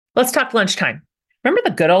Let's talk lunchtime. Remember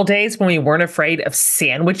the good old days when we weren't afraid of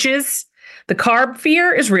sandwiches? The carb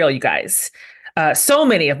fear is real, you guys. So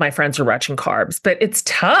many of my friends are watching carbs, but it's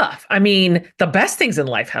tough. I mean, the best things in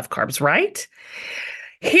life have carbs, right?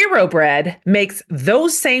 Hero Bread makes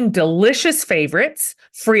those same delicious favorites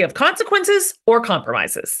free of consequences or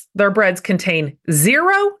compromises. Their breads contain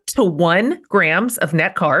 0 to 1 grams of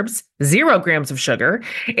net carbs, 0 grams of sugar,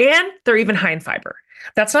 and they're even high in fiber.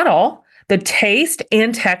 That's not all. The taste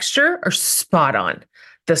and texture are spot on.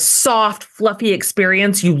 The soft, fluffy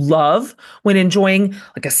experience you love when enjoying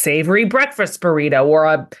like a savory breakfast burrito or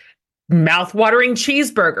a mouth-watering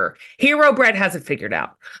cheeseburger. Hero Bread has it figured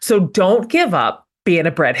out. So don't give up being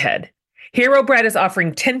a breadhead. Hero Bread is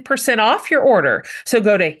offering 10% off your order. So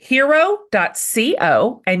go to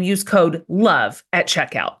hero.co and use code LOVE at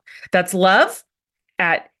checkout. That's love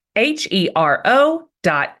at HERO.co.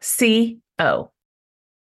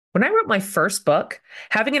 When I wrote my first book,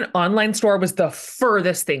 having an online store was the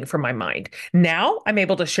furthest thing from my mind. Now I'm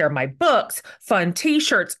able to share my books, fun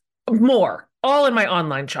t-shirts, more, all in my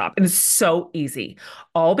online shop. And it's so easy,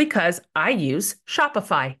 all because I use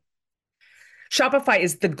Shopify. Shopify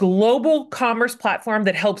is the global commerce platform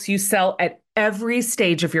that helps you sell at every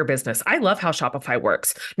stage of your business. I love how Shopify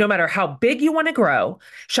works. No matter how big you want to grow,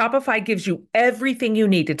 Shopify gives you everything you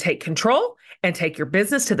need to take control and take your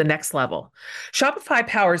business to the next level. Shopify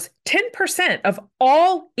powers 10% of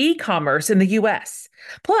all e-commerce in the US.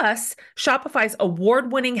 Plus, Shopify's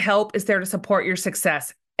award-winning help is there to support your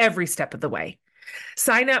success every step of the way.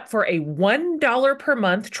 Sign up for a $1 per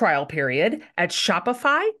month trial period at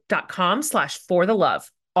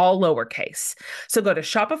shopify.com/forthelove, all lowercase. So go to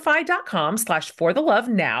shopify.com/forthelove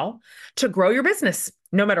now to grow your business,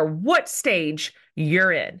 no matter what stage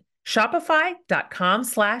you're in.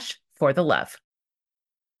 Shopify.com/forthelove.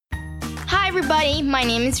 Hi, everybody. My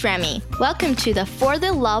name is Remy. Welcome to the For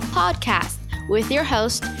the Love podcast with your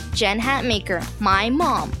host, Jen Hatmaker, my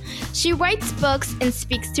mom. She writes books and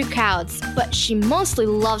speaks to crowds, but she mostly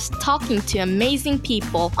loves talking to amazing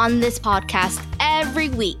people on this podcast every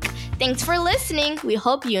week. Thanks for listening. We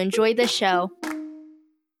hope you enjoy the show.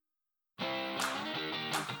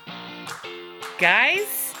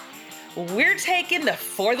 Guys, we're taking the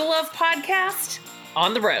For the Love podcast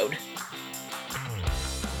on the road.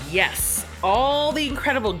 Yes, all the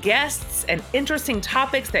incredible guests and interesting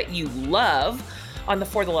topics that you love on the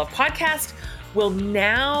For the Love podcast will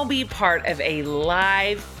now be part of a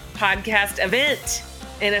live podcast event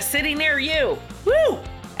in a city near you. Woo!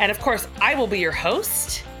 And of course, I will be your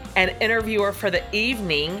host and interviewer for the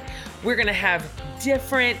evening. We're going to have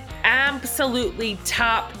different, absolutely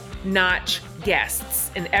top-notch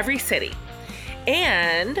guests in every city.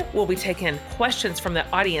 And we'll be taking questions from the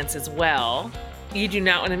audience as well. You do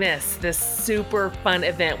not want to miss this super fun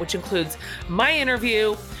event, which includes my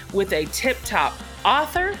interview with a tip-top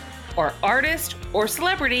author or artist or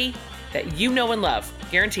celebrity that you know and love,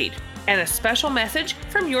 guaranteed. And a special message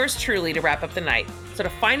from yours truly to wrap up the night. So to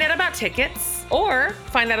find out about tickets or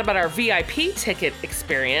find out about our VIP ticket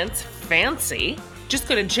experience, fancy, just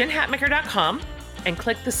go to jenhatmaker.com and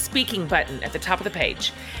click the speaking button at the top of the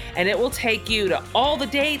page. And it will take you to all the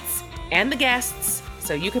dates and the guests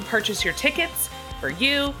so you can purchase your tickets for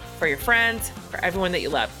you, for your friends, for everyone that you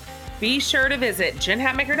love. Be sure to visit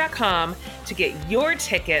jenhatmaker.com to get your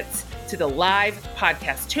tickets to the live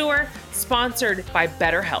podcast tour sponsored by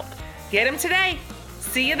BetterHelp. Get them today.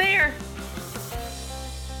 See you there.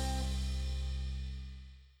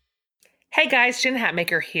 Hey guys, Jen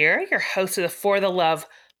Hatmaker here, your host of the For the Love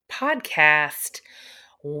podcast.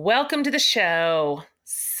 Welcome to the show.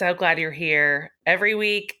 So glad you're here every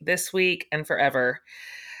week, this week, and forever.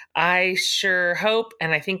 I sure hope,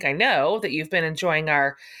 and I think I know, that you've been enjoying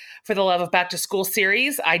our For the Love of Back to School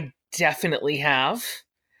series. I definitely have.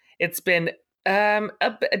 It's been a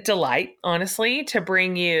delight, honestly, to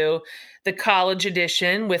bring you the college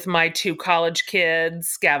edition with my two college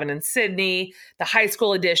kids, Gavin and Sydney, the high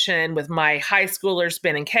school edition with my high schoolers,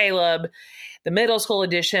 Ben and Caleb, the middle school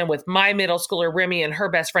edition with my middle schooler, Remy, and her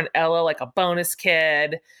best friend, Ella, like a bonus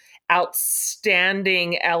kid,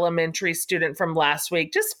 outstanding elementary student from last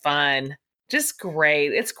week. Just fun. Just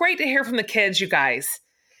great. It's great to hear from the kids, you guys.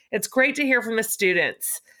 It's great to hear from the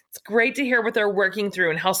students. It's great to hear what they're working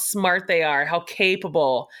through and how smart they are, how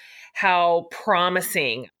capable, how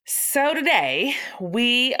promising. So today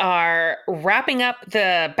we are wrapping up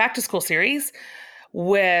the back to school series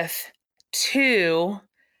with two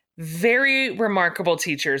very remarkable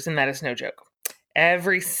teachers, and that is no joke.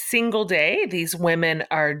 Every single day, these women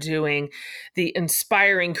are doing the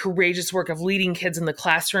inspiring, courageous work of leading kids in the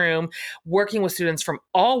classroom, working with students from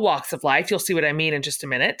all walks of life. You'll see what I mean in just a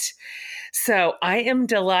minute. So I am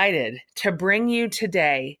delighted to bring you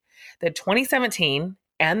today the 2017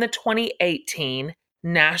 and the 2018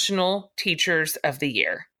 National Teachers of the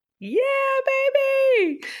Year. Yeah,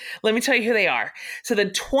 baby. Let me tell you who they are. So the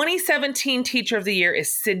 2017 Teacher of the Year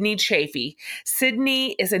is Sydney Chaffee.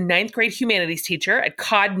 Sydney is a ninth grade humanities teacher at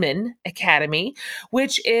Codman Academy,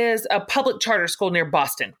 which is a public charter school near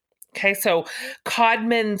Boston. Okay, so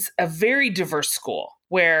Codman's a very diverse school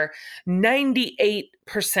where 98%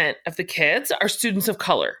 of the kids are students of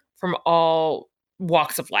color from all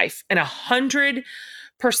walks of life, and 100%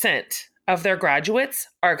 of their graduates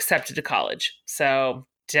are accepted to college. So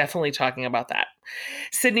definitely talking about that.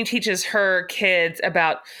 Sydney teaches her kids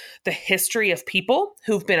about the history of people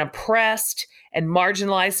who've been oppressed and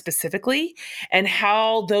marginalized specifically, and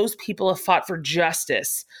how those people have fought for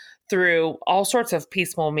justice through all sorts of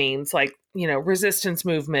peaceful means, like, resistance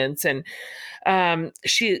movements. And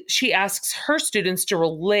she asks her students to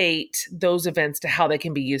relate those events to how they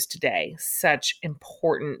can be used today. Such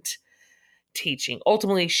important teaching.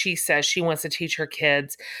 Ultimately, she says she wants to teach her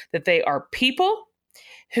kids that they are people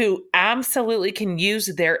who absolutely can use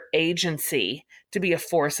their agency to be a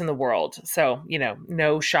force in the world. So,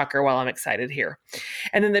 no shocker while I'm excited here.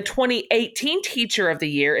 And then the 2018 Teacher of the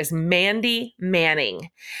Year is Mandy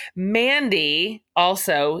Manning. Mandy,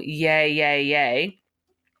 also, yay,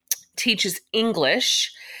 teaches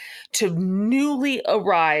English to newly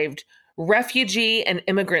arrived refugee and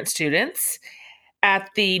immigrant students at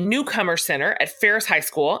the Newcomer Center at Ferris High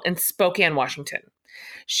School in Spokane, Washington.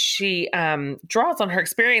 She draws on her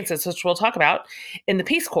experiences, which we'll talk about, in the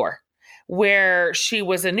Peace Corps, where she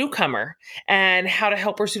was a newcomer, and how to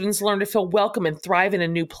help her students learn to feel welcome and thrive in a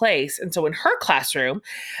new place. And so in her classroom,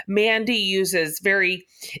 Mandy uses very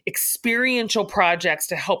experiential projects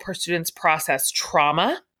to help her students process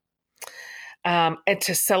trauma, and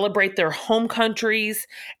to celebrate their home countries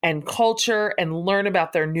and culture and learn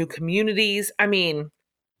about their new communities. I mean,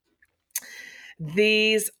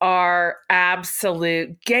 these are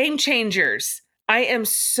absolute game changers. I am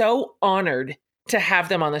so honored to have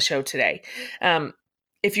them on the show today.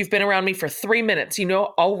 If you've been around me for 3 minutes, you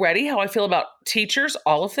know already how I feel about teachers,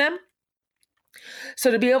 all of them. So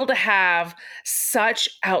to be able to have such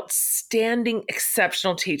outstanding,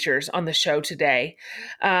 exceptional teachers on the show today,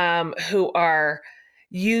 who are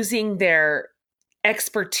using their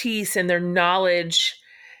expertise and their knowledge,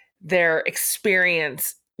 their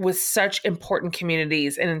experience with such important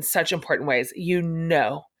communities and in such important ways,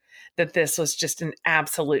 that this was just an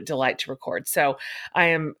absolute delight to record. So I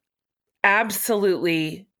am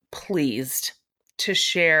absolutely pleased to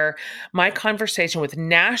share my conversation with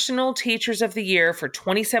National Teachers of the Year for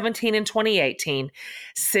 2017 and 2018,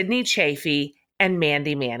 Sydney Chaffee and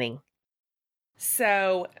Mandy Manning.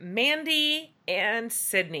 So Mandy and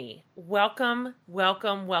Sydney, welcome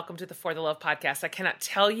to the For the Love podcast. I cannot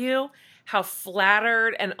tell you how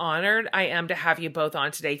flattered and honored I am to have you both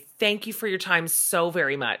on today. Thank you for your time so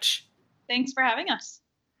very much. Thanks for having us.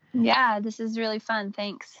 Yeah, this is really fun.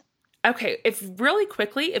 Thanks. Okay, if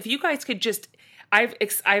you guys could just,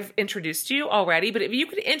 I've introduced you already, but if you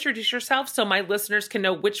could introduce yourself so my listeners can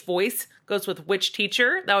know which voice goes with which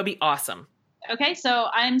teacher, that would be awesome. Okay, so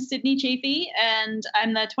I'm Sydney Chaffee, and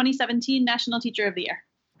I'm the 2017 National Teacher of the Year.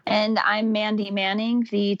 And I'm Mandy Manning,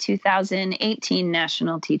 the 2018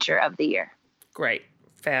 National Teacher of the Year. Great.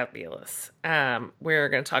 Fabulous. We're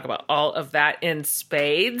going to talk about all of that in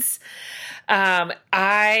spades.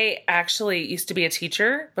 I actually used to be a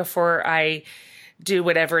teacher before I do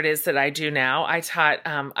whatever it is that I do now. I've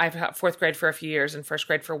taught fourth grade for a few years and first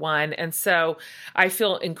grade for one. And so I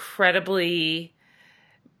feel incredibly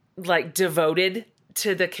devoted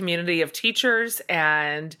to the community of teachers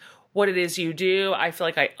and what it is you do. I feel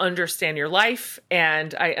like I understand your life,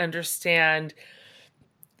 and I understand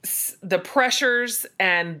the pressures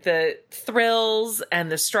and the thrills and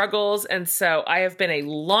the struggles. And so I have been a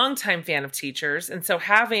longtime fan of teachers. And so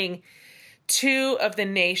having two of the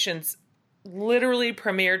nation's literally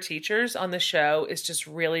premier teachers on the show is just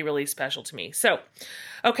really, really special to me. So,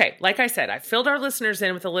 okay, like I said, I filled our listeners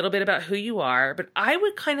in with a little bit about who you are, but I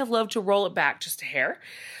would kind of love to roll it back just a hair.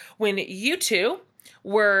 When you two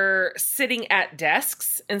were sitting at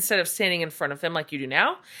desks instead of standing in front of them like you do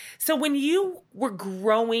now. So when you were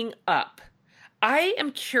growing up, I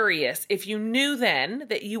am curious if you knew then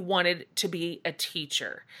that you wanted to be a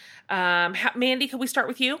teacher. Mandy, could we start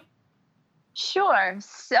with you? Sure.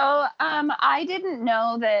 So I didn't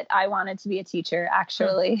know that I wanted to be a teacher,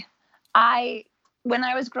 actually. I when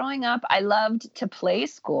I was growing up, I loved to play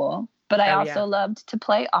school, but I also loved to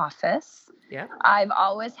play office. Yeah. I've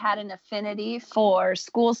always had an affinity for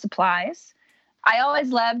school supplies. I always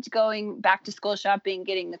loved going back to school shopping,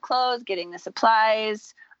 getting the clothes, getting the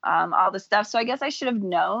supplies, all the stuff. So I guess I should have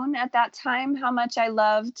known at that time how much I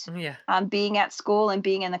loved being at school and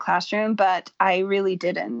being in the classroom, but I really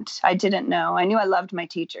didn't. I didn't know. I knew I loved my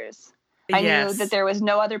teachers. I knew that there was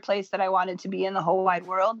no other place that I wanted to be in the whole wide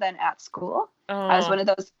world than at school. Oh. I was one of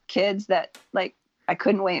those kids that I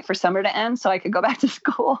couldn't wait for summer to end so I could go back to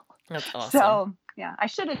school. That's awesome. So yeah, I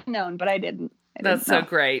should have known, but I didn't. That's so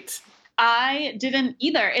great. I didn't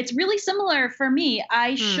either. It's really similar for me.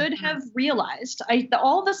 I should have realized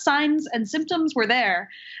all the signs and symptoms were there.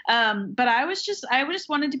 But I just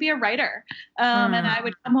wanted to be a writer. And I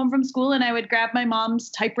would come home from school and I would grab my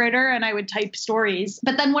mom's typewriter and I would type stories.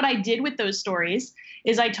 But then what I did with those stories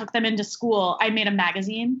is I took them into school. I made a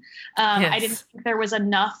magazine. I didn't think there was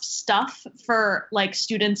enough stuff for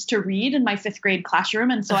students to read in my 5th grade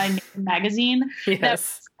classroom. And so I made a magazine that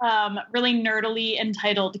was really nerdily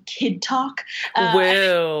entitled Kid Talk.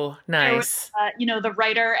 Whoa, nice. Was, the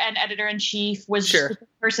writer and editor-in-chief was just the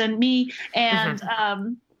person, me, and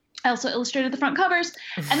I also illustrated the front covers.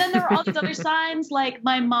 And then there were all these other signs, like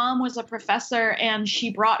my mom was a professor and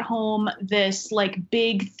she brought home this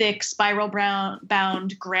big, thick spiral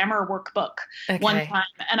bound grammar workbook one time.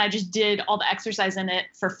 And I just did all the exercise in it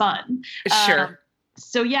for fun.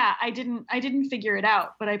 So yeah, I didn't figure it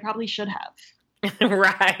out, but I probably should have.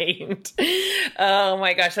 Right. Oh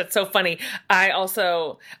my gosh, that's so funny.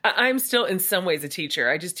 I'm still in some ways a teacher.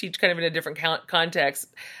 I just teach kind of in a different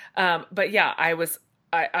context. But yeah,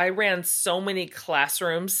 I ran so many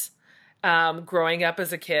classrooms growing up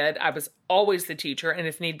as a kid. I was always the teacher and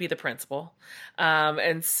if need be the principal.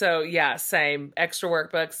 And so, yeah, same. Extra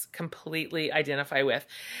workbooks, completely identify with.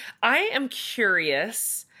 I am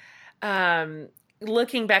curious,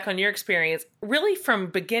 looking back on your experience, really from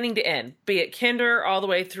beginning to end, be it kinder all the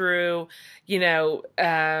way through,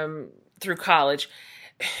 through college.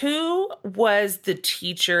 Who was the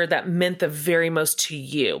teacher that meant the very most to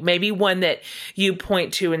you? Maybe one that you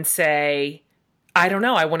point to and say, I don't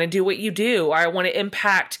know, I want to do what you do, or I want to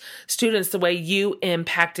impact students the way you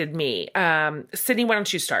impacted me. Sydney, why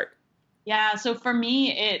don't you start? Yeah, so for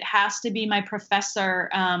me, it has to be my professor,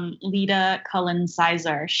 Lita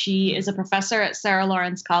Cullen-Sizer. She is a professor at Sarah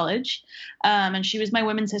Lawrence College, and she was my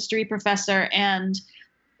women's history professor. And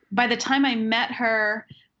by the time I met her,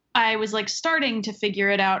 I was starting to figure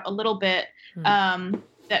it out a little bit,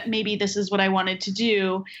 that maybe this is what I wanted to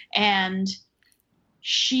do. And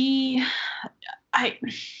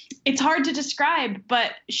it's hard to describe,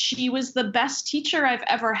 but she was the best teacher I've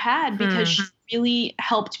ever had because she really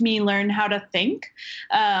helped me learn how to think.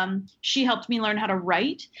 She helped me learn how to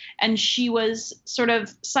write. And she was sort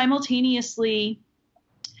of simultaneously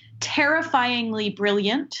terrifyingly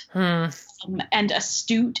brilliant and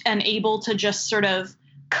astute and able to just sort of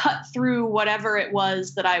cut through whatever it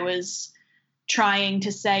was that I was trying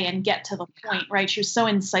to say and get to the point, right? She was so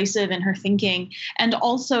incisive in her thinking and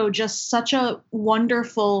also just such a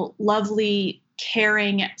wonderful, lovely,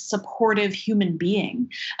 caring, supportive human being.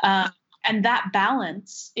 And that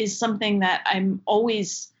balance is something that I'm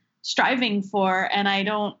always striving for. And I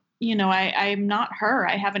don't, I'm not her.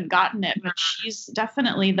 I haven't gotten it, but she's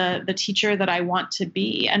definitely the teacher that I want to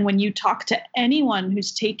be. And when you talk to anyone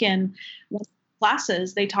who's taken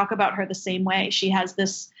classes, they talk about her the same way. She has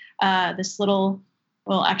this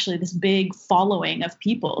this big following of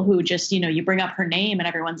people who just, you bring up her name and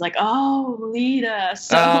everyone's like, oh, Lita.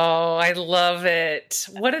 So. Oh, I love it.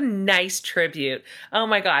 What a nice tribute. Oh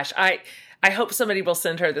my gosh. I hope somebody will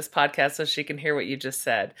send her this podcast so she can hear what you just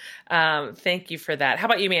said. Thank you for that. How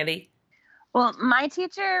about you, Mandy? Well, my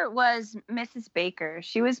teacher was Mrs. Baker.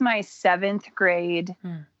 She was my 7th grade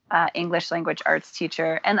English language arts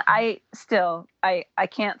teacher. And I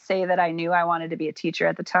can't say that I knew I wanted to be a teacher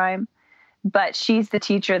at the time, but she's the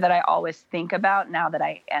teacher that I always think about now that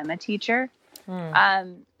I am a teacher.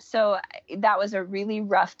 So that was a really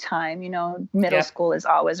rough time. Middle school is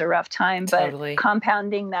always a rough time, but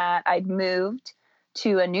compounding that, I'd moved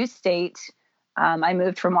to a new state. I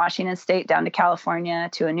moved from Washington State down to California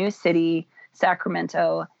to a new city,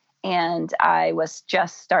 Sacramento. And I was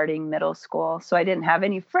just starting middle school, so I didn't have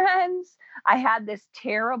any friends. I had this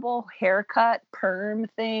terrible haircut perm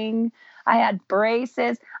thing. I had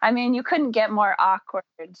braces. I mean, you couldn't get more awkward.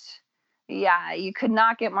 Yeah, you could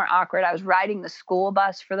not get more awkward. I was riding the school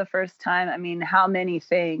bus for the first time. I mean, how many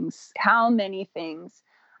things? And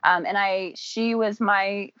she was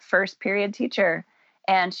my first period teacher.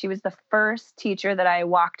 And she was the first teacher that I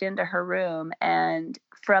walked into her room. And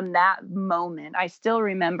from that moment, I still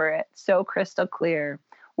remember it so crystal clear,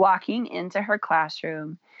 walking into her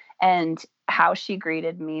classroom and how she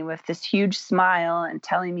greeted me with this huge smile and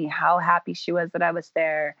telling me how happy she was that I was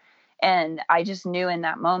there. And I just knew in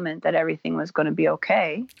that moment that everything was going to be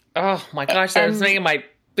okay. Oh my gosh, that's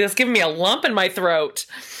giving me a lump in my throat.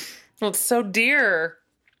 Well, it's so dear.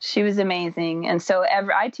 She was amazing. And so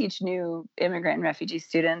I teach new immigrant and refugee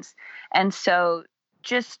students. And so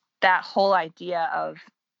just that whole idea of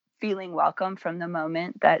feeling welcome from the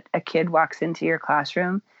moment that a kid walks into your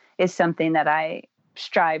classroom is something that I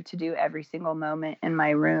strive to do every single moment in my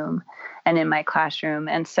room and in my classroom.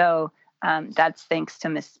 And so that's thanks to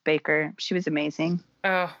Miss Baker. She was amazing.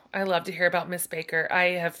 Oh, I love to hear about Miss Baker. I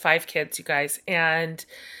have 5 kids, you guys, and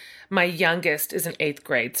my youngest is in 8th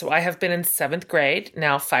grade. So I have been in 7th grade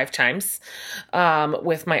now 5 times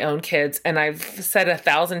with my own kids. And I've said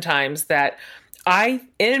 1,000 times that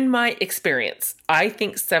in my experience, I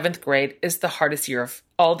think 7th grade is the hardest year of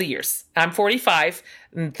all the years. I'm 45,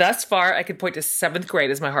 and thus far I could point to 7th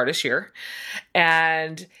grade as my hardest year.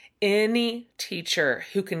 And any teacher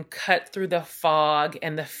who can cut through the fog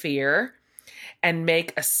and the fear and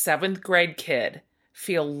make a 7th grade kid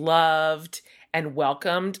feel loved and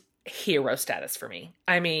welcomed, hero status for me.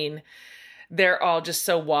 I mean, they're all just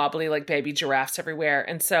so wobbly like baby giraffes everywhere.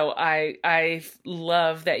 And so I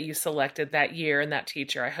love that you selected that year and that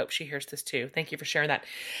teacher. I hope she hears this too. Thank you for sharing that.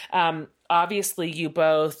 Obviously, you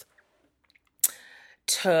both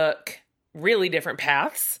took really different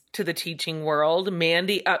paths to the teaching world.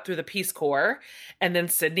 Mandy up through the Peace Corps, and then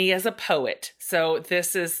Sydney as a poet. So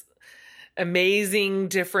this is amazing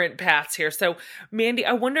different paths here. So Mandy,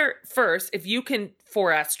 I wonder first if you can,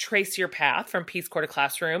 for us, trace your path from Peace Corps to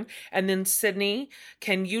classroom. And then Sydney,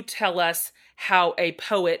 can you tell us how a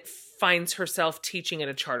poet finds herself teaching in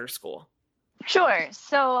a charter school? Sure.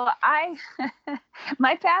 So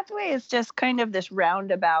my pathway is just kind of this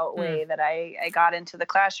roundabout way that I got into the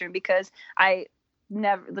classroom, because I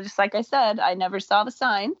never, just like I said, I never saw the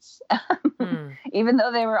signs, even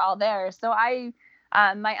though they were all there. So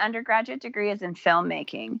my undergraduate degree is in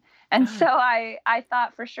filmmaking. And so I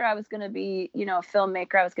thought for sure I was going to be, a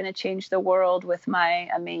filmmaker. I was going to change the world with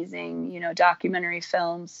my amazing, documentary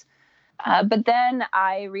films. But then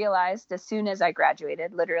I realized as soon as I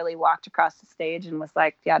graduated, literally walked across the stage and was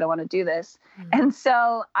like, yeah, I don't want to do this. And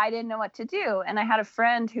so I didn't know what to do. And I had a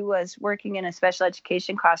friend who was working in a special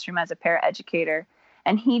education classroom as a paraeducator.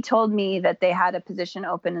 And he told me that they had a position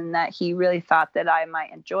open and that he really thought that I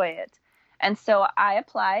might enjoy it. And so I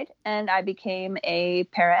applied and I became a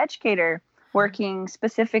paraeducator working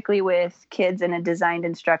specifically with kids in a designed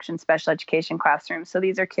instruction special education classroom. So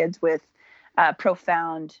these are kids with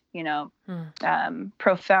profound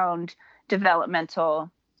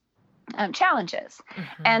developmental challenges.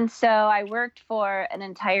 And so I worked for an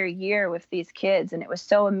entire year with these kids, and it was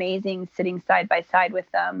so amazing sitting side by side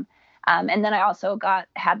with them. And then I also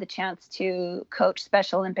had the chance to coach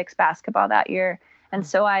Special Olympics basketball that year. And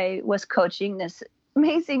so I was coaching this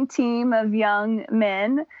amazing team of young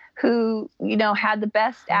men who, had the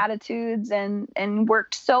best attitudes and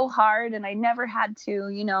worked so hard. And I never had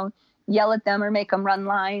to, yell at them or make them run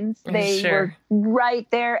lines. They were right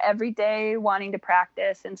there every day wanting to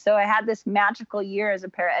practice. And so I had this magical year as a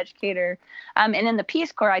paraeducator. And in the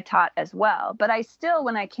Peace Corps, I taught as well. But I still,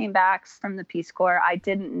 when I came back from the Peace Corps, I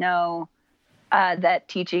didn't know that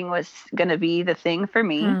teaching was going to be the thing for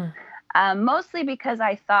me. Mostly because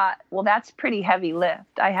I thought, well, that's pretty heavy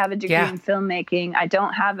lift. I have a degree in filmmaking. I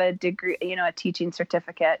don't have a degree, a teaching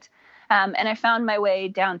certificate. And I found my way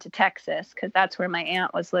down to Texas because that's where my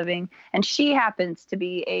aunt was living. And she happens to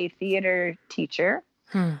be a theater teacher.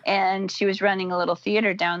 And she was running a little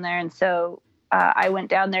theater down there. And so I went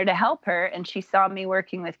down there to help her. And she saw me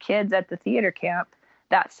working with kids at the theater camp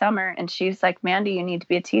that summer. And she's like, Mandy, you need to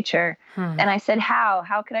be a teacher. And I said,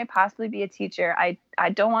 how could I possibly be a teacher? I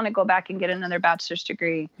don't want to go back and get another bachelor's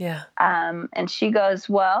degree. And she goes,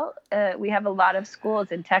 well, we have a lot of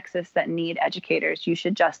schools in Texas that need educators. You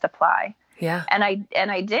should just apply. And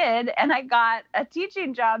I did. And I got a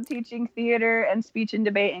teaching job teaching theater and speech and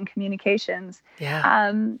debate and communications.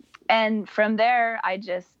 And from there, I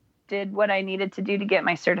just did what I needed to do to get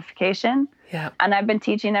my certification. And I've been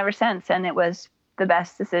teaching ever since. And it was the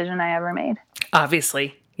best decision I ever made.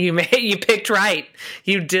 Obviously, you picked right.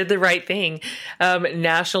 You did the right thing.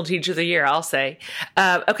 National Teacher of the Year, I'll say.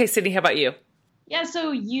 Okay, Sydney, how about you? Yeah,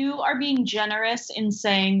 so you are being generous in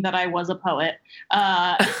saying that I was a poet.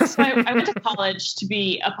 So I went to college to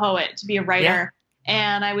be a poet, to be a writer.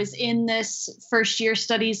 And I was in this first year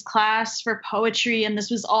studies class for poetry. And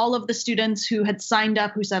this was all of the students who had signed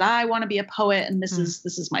up who said, I want to be a poet. And this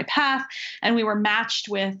is my path. And we were matched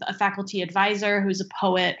with a faculty advisor who's a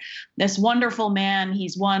poet, this wonderful man.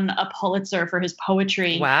 He's won a Pulitzer for his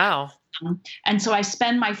poetry. Wow. And so I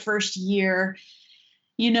spend my first year,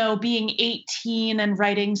 being 18 and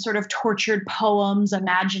writing sort of tortured poems,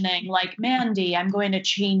 imagining like, Mandy, I'm going to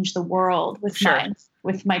change the world with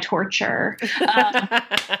my torture.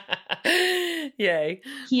 Yay.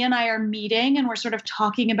 He and I are meeting and we're sort of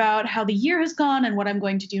talking about how the year has gone and what I'm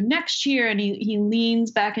going to do next year. And he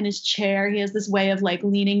leans back in his chair. He has this way of like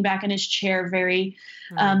leaning back in his chair very,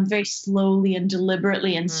 very slowly and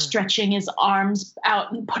deliberately and stretching his arms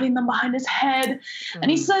out and putting them behind his head.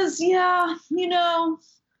 And he says, yeah,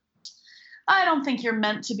 I don't think you're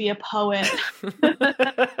meant to be a poet.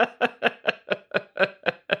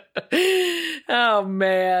 Oh,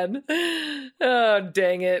 man. Oh,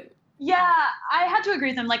 dang it. Yeah, I had to agree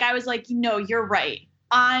with him. Like, I was like, you're right.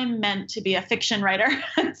 I'm meant to be a fiction writer.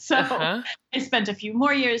 So I spent a few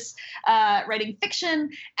more years writing fiction.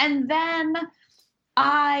 And then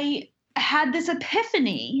I had this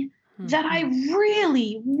epiphany that I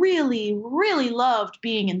really, really, really loved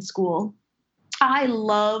being in school. I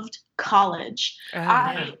loved college.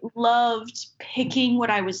 I loved picking what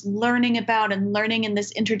I was learning about and learning in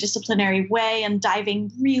this interdisciplinary way and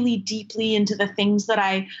diving really deeply into the things that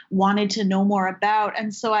I wanted to know more about.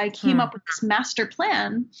 And so I came up with this master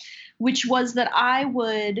plan, which was that I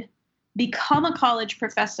would become a college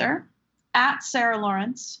professor at Sarah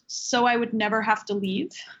Lawrence so I would never have to leave.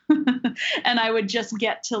 And I would just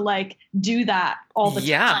get to like do that all the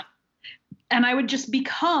time. And I would just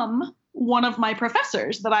become one of my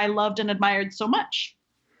professors that I loved and admired so much.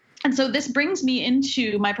 And so this brings me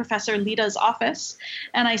into my professor Lita's office.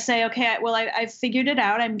 And I say, okay, I've figured it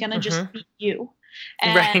out. I'm going to just be you.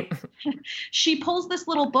 And she pulls this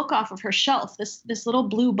little book off of her shelf, this little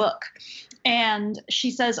blue book. And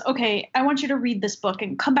she says, okay, I want you to read this book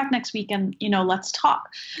and come back next week and, let's talk.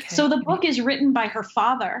 Okay. So the book is written by her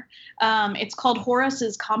father. It's called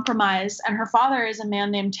Horace's Compromise. And her father is a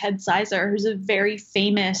man named Ted Sizer, who's a very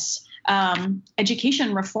famous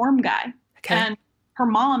education reform guy. Okay. And her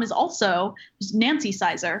mom is also Nancy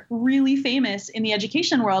Sizer, really famous in the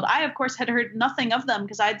education world. I, of course, had heard nothing of them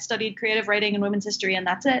because I'd studied creative writing and women's history, and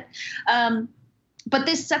that's it. But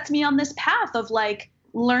this sets me on this path of like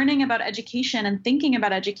learning about education and thinking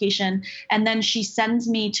about education. And then she sends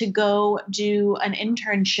me to go do an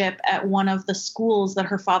internship at one of the schools that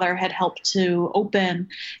her father had helped to open.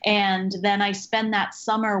 And then I spend that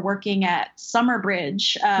summer working at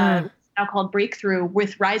Summerbridge, now called Breakthrough,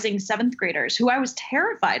 with rising seventh graders who I was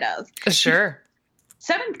terrified of. Sure.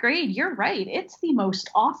 Seventh grade, you're right. It's the most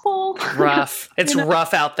awful. Rough. It's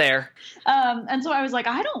rough out there. And so I was like,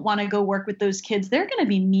 I don't want to go work with those kids. They're going to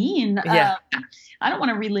be mean. Yeah. I don't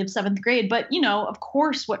want to relive seventh grade. But, of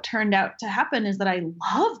course, what turned out to happen is that I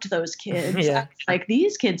loved those kids. Yeah. Like,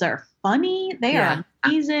 these kids are funny. They are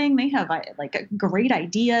amazing. They have like great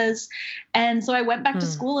ideas. And so I went back to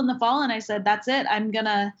school in the fall and I said, that's it. I'm going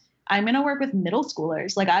to work with middle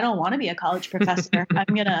schoolers. Like, I don't want to be a college professor. I'm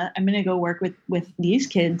going to go work with these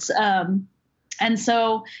kids. And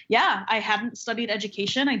so, I hadn't studied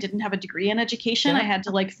education. I didn't have a degree in education. I had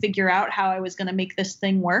to like figure out how I was going to make this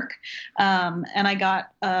thing work. And I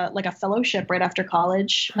got like a fellowship right after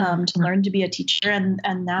college to learn to be a teacher. And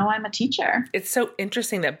now I'm a teacher. It's so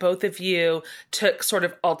interesting that both of you took sort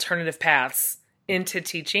of alternative paths into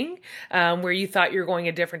teaching, where you thought you were going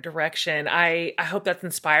a different direction. I hope that's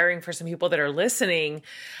inspiring for some people that are listening,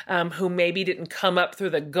 who maybe didn't come up through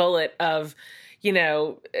the gullet of,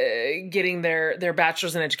 getting their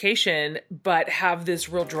bachelor's in education, but have this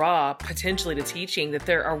real draw potentially to teaching, that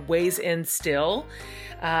there are ways in still.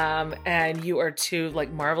 And you are two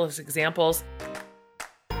like marvelous examples.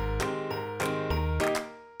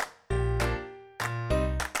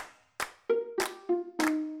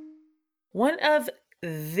 One of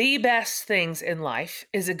the best things in life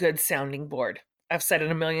is a good sounding board. I've said it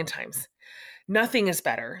a million times. Nothing is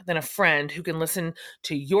better than a friend who can listen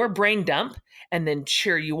to your brain dump and then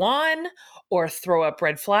cheer you on or throw up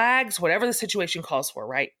red flags, whatever the situation calls for,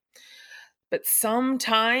 right? But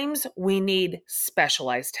sometimes we need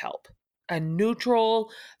specialized help. A neutral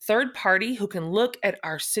third party who can look at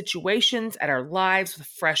our situations, at our lives with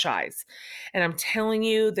fresh eyes. And I'm telling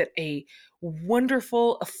you that a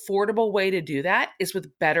wonderful, affordable way to do that is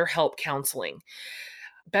with BetterHelp counseling.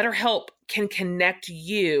 BetterHelp can connect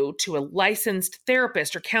you to a licensed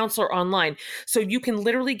therapist or counselor online, so you can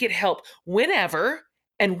literally get help whenever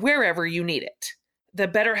and wherever you need it. the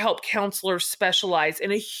BetterHelp counselors specialize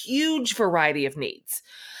in a huge variety of needs.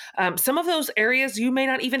 Some of those areas you may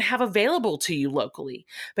not even have available to you locally,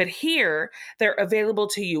 but here they're available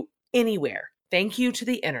to you anywhere. Thank you to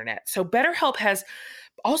the internet. So BetterHelp has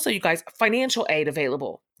also, you guys, financial aid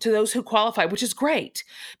available to those who qualify, which is great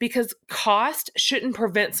because cost shouldn't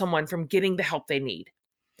prevent someone from getting the help they need.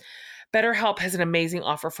 BetterHelp has an amazing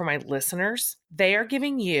offer for my listeners. They are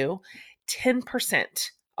giving you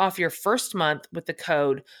 10% off your first month with the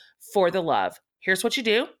code FORTHELOVE. Here's what you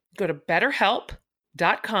do. Go to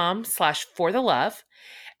betterhelp.com/forthelove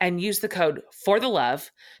and use the code FORTHELOVE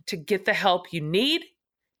to get the help you need,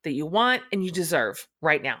 that you want, and you deserve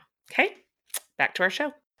right now. Okay? Back to our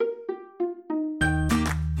show.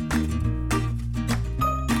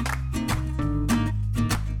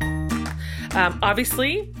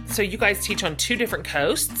 Obviously, so you guys teach on 2 different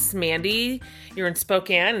coasts. Mandy, you're in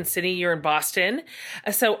Spokane, and Sydney, you're in Boston.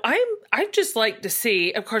 So I'd just like to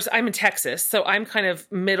see, of course, I'm in Texas, so I'm kind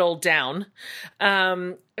of middle down.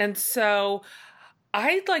 And so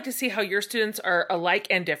I'd like to see how your students are alike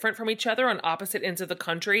and different from each other on opposite ends of the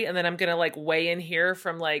country. And then I'm going to like weigh in here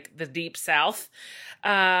from like the deep South.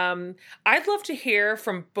 I'd love to hear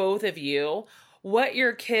from both of you what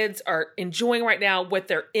your kids are enjoying right now, what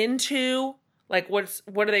they're into, like what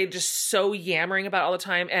are they just so yammering about all the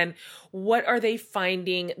time, and what are they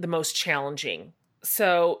finding the most challenging?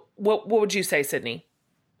 So what would you say, Sydney?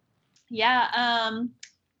 Yeah,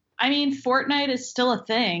 I mean, Fortnite is still a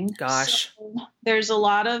thing. Gosh. So there's a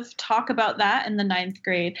lot of talk about that in the 9th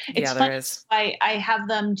grade. It's there is. I have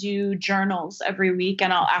them do journals every week,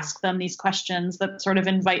 and I'll ask them these questions that sort of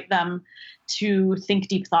invite them to think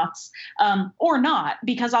deep thoughts, or not,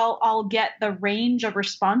 because I'll get the range of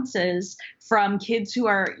responses from kids who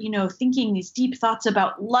are, thinking these deep thoughts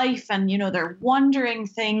about life, and, they're wondering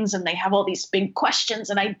things, and they have all these big questions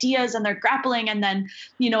and ideas, and they're grappling. And then,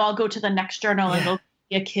 I'll go to the next journal and it'll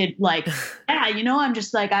be a kid like, yeah, I'm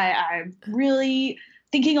just like, I'm really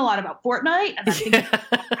thinking a lot about Fortnite, and I'm thinking how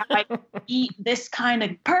I eat this kind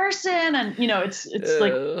of person. And, it's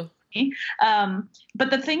like, but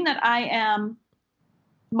the thing that I am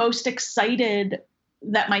most excited,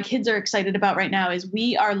 that my kids are excited about right now, is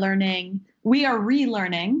we are relearning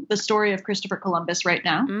the story of Christopher Columbus right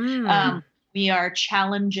now. We are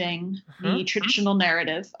challenging the traditional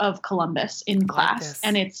narrative of Columbus in class,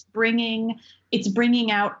 and it's bringing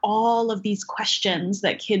out all of these questions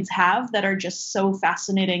that kids have that are just so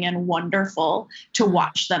fascinating and wonderful to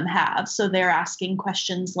watch them have. So they're asking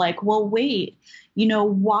questions like, well, wait,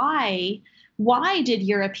 why did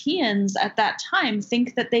Europeans at that time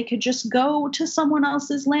think that they could just go to someone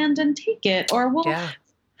else's land and take it? Or,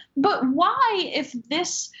 but why, if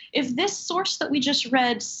this source that we just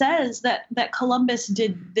read says that Columbus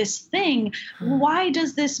did this thing, why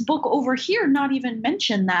does this book over here not even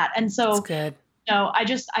mention that? And so, that's good.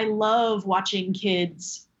 I love watching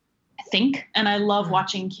kids think, and I love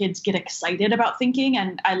watching kids get excited about thinking,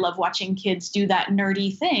 and I love watching kids do that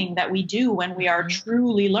nerdy thing that we do when we are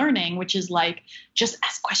truly learning, which is like just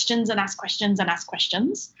ask questions and ask questions and ask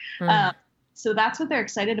questions. So that's what they're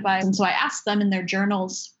excited about. And so I asked them in their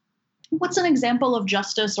journals, what's an example of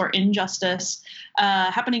justice or injustice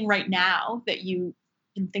happening right now that you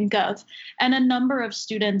can think of? And a number of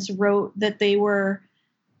students wrote that they were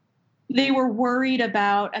worried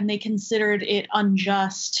about, and they considered it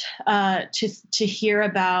unjust to hear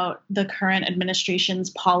about the current administration's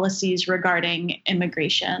policies regarding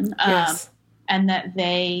immigration. And that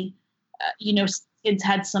they, kids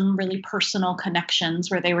had some really personal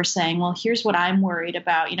connections where they were saying, well, here's what I'm worried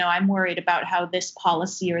about. I'm worried about how this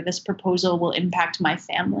policy or this proposal will impact my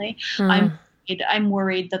family. I'm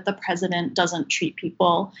worried that the president doesn't treat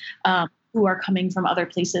people who are coming from other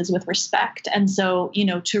places with respect. And so,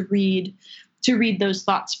 to read those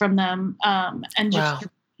thoughts from them, and just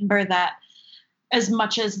remember that as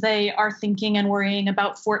much as they are thinking and worrying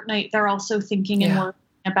about Fortnite, they're also thinking and worrying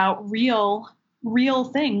about real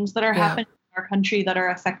things that are happening in our country that are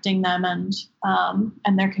affecting them and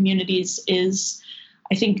their communities is,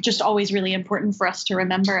 I think, just always really important for us to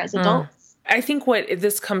remember as adults. I think what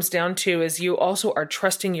this comes down to is you also are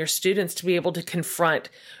trusting your students to be able to confront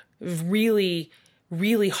really,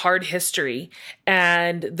 really hard history,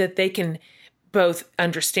 and that they can both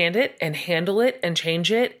understand it and handle it and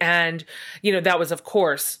change it. And, that was, of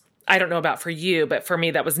course, I don't know about for you, but for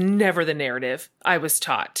me, that was never the narrative I was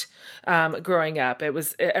taught growing up.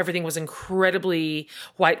 Everything was incredibly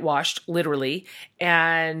whitewashed, literally.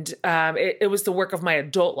 And it was the work of my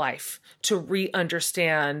adult life to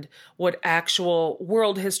re-understand what actual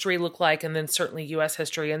world history looked like, and then certainly U.S.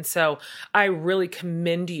 history. And so I really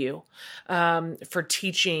commend you for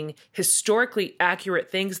teaching historically accurate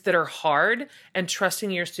things that are hard and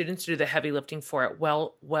trusting your students to do the heavy lifting for it.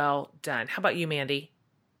 Well done. How about you, Mandy?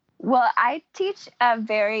 Well, I teach a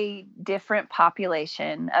very different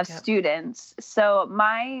population of students. So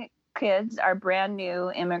my kids are brand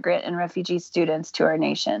new immigrant and refugee students to our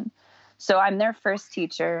nation. So I'm their first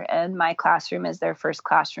teacher, and my classroom is their first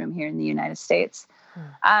classroom here in the United States.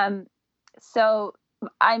 So,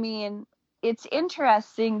 I mean, it's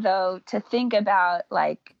interesting, though, to think about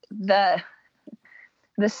like the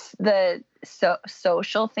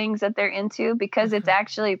social things that they're into, because it's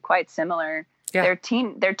actually quite similar. Yeah.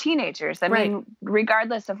 They're teenagers. I mean,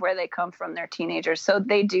 regardless of where they come from, they're teenagers. So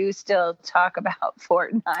they do still talk about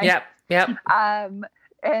Fortnite. Yep.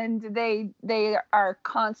 And they are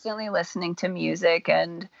constantly listening to music,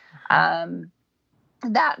 and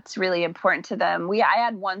that's really important to them. I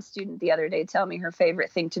had one student the other day tell me her favorite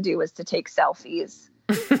thing to do was to take selfies.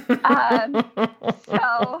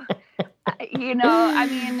 So, I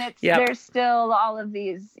mean, there's still all of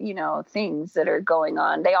these, things that are going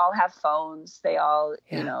on. They all have phones. They all,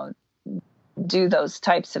 do those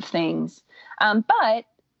types of things. But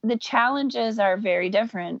the challenges are very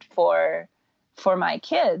different for my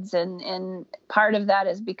kids. And part of that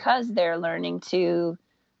is because they're learning to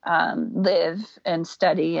live and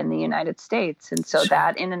study in the United States. And so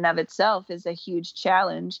that in and of itself is a huge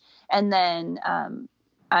challenge. And then,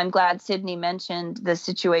 I'm glad Sydney mentioned the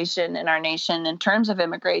situation in our nation in terms of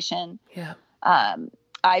immigration. Yeah.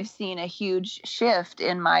 I've seen a huge shift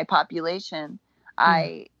in my population.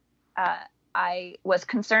 I was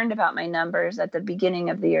concerned about my numbers at the beginning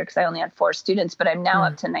of the year because I only had 4 students, but I'm now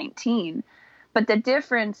up to 19. But the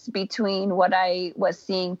difference between what I was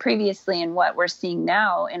seeing previously and what we're seeing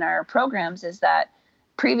now in our programs is that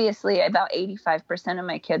previously about 85% of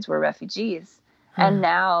my kids were refugees. And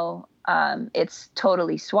now it's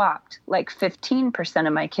totally swapped. Like 15%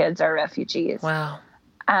 of my kids are refugees. Wow.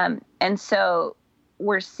 And so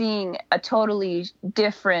we're seeing a totally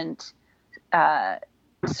different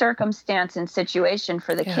circumstance and situation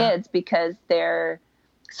for the kids because their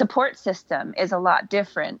support system is a lot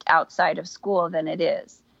different outside of school than it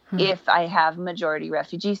is if I have majority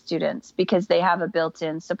refugee students, because they have a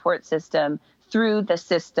built-in support system through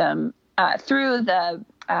the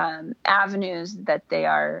avenues that they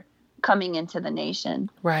are coming into the nation.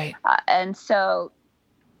 Right. And so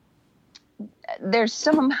there's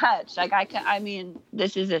so much, like I mean,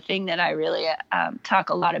 this is a thing that I really talk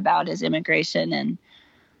a lot about is immigration and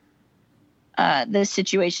the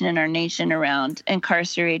situation in our nation around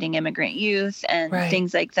incarcerating immigrant youth and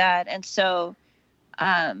things like that. And so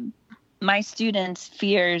my students'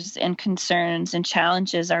 fears and concerns and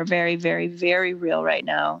challenges are very, very, very real right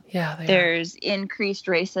now. Yeah, there's increased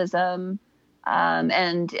racism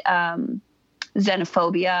and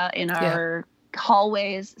xenophobia in our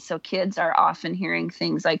hallways. So kids are often hearing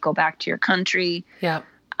things like, go back to your country. Yeah.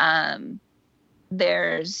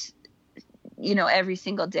 There's, every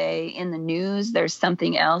single day in the news, there's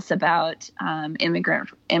something else about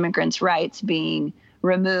immigrants' rights being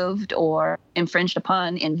removed or infringed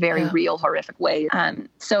upon in very real, horrific ways.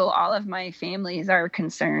 So all of my families are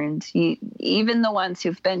concerned, even the ones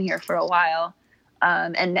who've been here for a while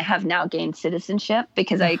and have now gained citizenship,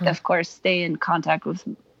 because I, of course, stay in contact with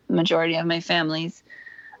the majority of my families.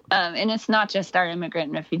 And it's not just our immigrant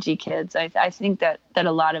and refugee kids. I think that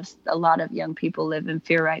a lot of young people live in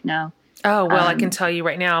fear right now. Oh, well, I can tell you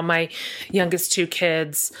right now, my youngest 2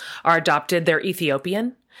 kids are adopted. They're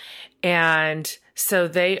Ethiopian. And so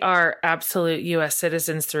they are absolute U.S.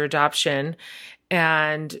 citizens through adoption.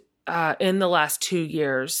 And in the last 2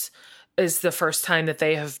 years is the first time that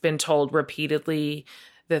they have been told repeatedly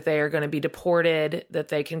that they are going to be deported, that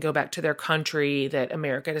they can go back to their country, that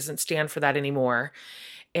America doesn't stand for that anymore.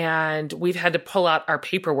 And we've had to pull out our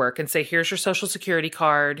paperwork and say, here's your social security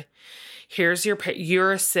card. Here's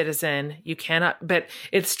you're a citizen. You cannot, but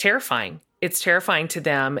it's terrifying. It's terrifying to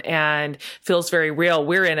them and feels very real.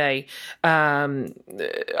 We're in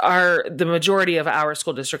the majority of our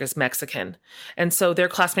school district is Mexican. And so their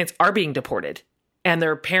classmates are being deported and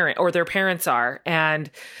their parents are. And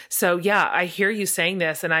so, yeah, I hear you saying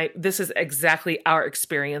this, and this is exactly our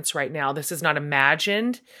experience right now. This is not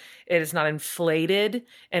imagined. It is not inflated,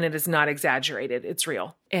 and it is not exaggerated. It's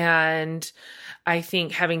real. And I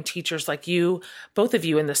think having teachers like you, both of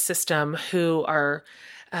you in the system who are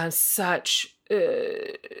such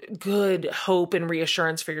good hope and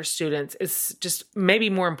reassurance for your students is just maybe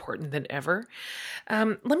more important than ever.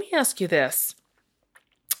 Let me ask you this.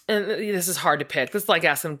 And this is hard to pick. This is like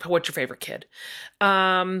asking, what's your favorite kid?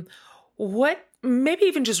 Maybe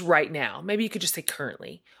even just right now, maybe you could just say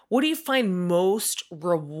currently, what do you find most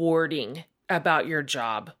rewarding about your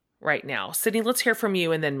job right now? Sydney, let's hear from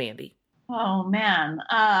you, and then Mandy. Oh man.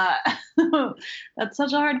 That's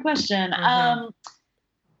such a hard question. Mm-hmm.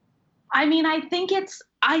 I mean, I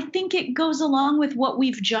think it goes along with what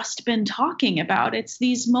we've just been talking about. It's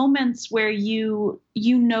these moments where you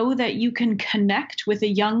know that you can connect with a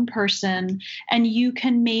young person and you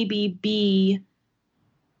can maybe be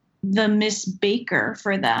the Miss Baker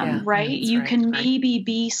for them, right? You can maybe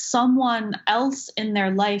be someone else in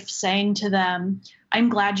their life saying to them, I'm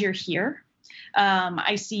glad you're here.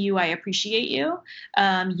 I see you. I appreciate you.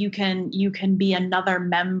 You can be another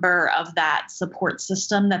member of that support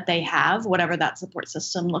system that they have, whatever that support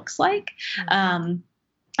system looks like. And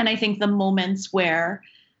I think the moments where,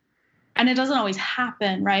 and it doesn't always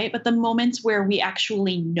happen, right? But the moments where we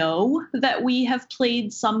actually know that we have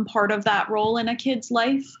played some part of that role in a kid's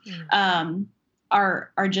life, are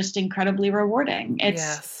just incredibly rewarding.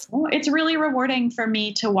 It's really rewarding for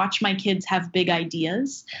me to watch my kids have big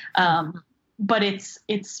ideas. But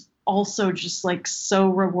it's also just like so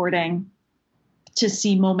rewarding to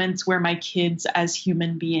see moments where my kids as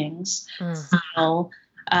human beings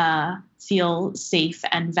feel safe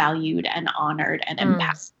and valued and honored and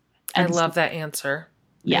impacted. I love that answer.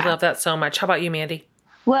 Yeah. I love that so much. How about you, Mandy?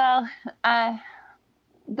 Well,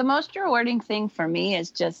 the most rewarding thing for me is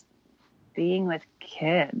just being with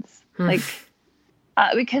kids.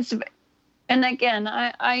 Because, and again,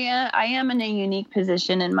 I am in a unique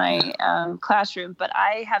position in my classroom, but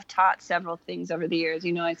I have taught several things over the years.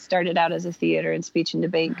 You know, I started out as a theater and speech and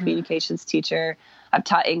debate communications teacher. I've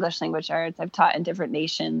taught English language arts. I've taught in different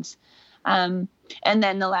nations. And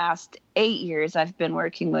then the last 8 years, I've been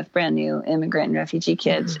working with brand new immigrant and refugee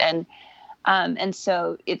kids. And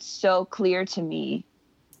so it's so clear to me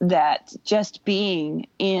that just being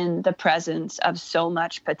in the presence of so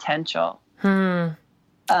much potential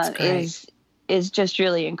is just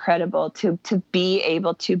really incredible to be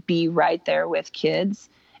able to be right there with kids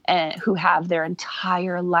and who have their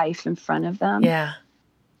entire life in front of them. Yeah.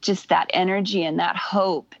 Just that energy and that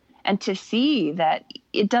hope. And to see that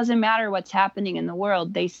it doesn't matter what's happening in the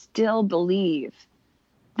world, they still believe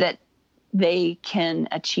that they can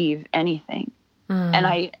achieve anything. And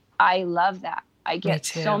I love that. I get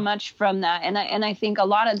so much from that. And I think a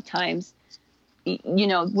lot of times, you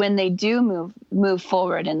know, when they do move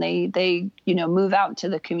forward and they you know, move out into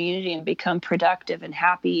the community and become productive and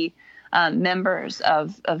happy members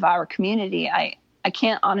of our community, I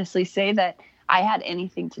can't honestly say that I had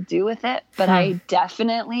anything to do with it, but I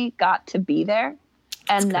definitely got to be there.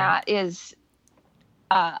 And that is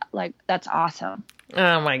that's awesome.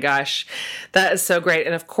 Oh my gosh. That is so great.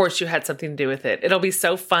 And of course you had something to do with it. It'll be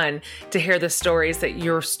so fun to hear the stories that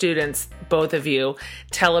your students, both of you,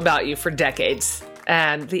 tell about you for decades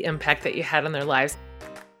and the impact that you had on their lives.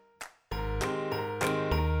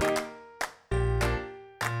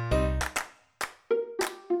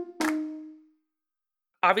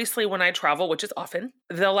 Obviously, when I travel, which is often,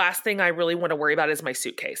 the last thing I really want to worry about is my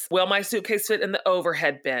suitcase. Will my suitcase fit in the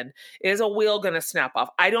overhead bin? Is a wheel going to snap off?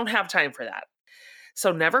 I don't have time for that.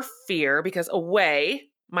 So never fear, because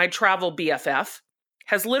Away, my travel BFF,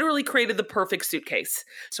 has literally created the perfect suitcase.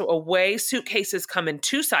 So Away suitcases come in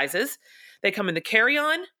 2 sizes. They come in the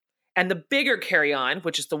carry-on and the bigger carry-on,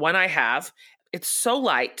 which is the one I have. It's so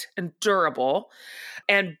light and durable.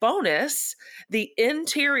 And bonus, the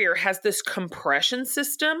interior has this compression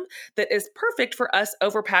system that is perfect for us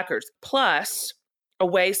overpackers. Plus,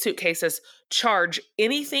 Away suitcases charge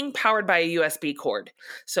anything powered by a USB cord.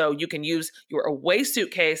 So you can use your Away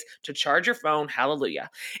suitcase to charge your phone. Hallelujah.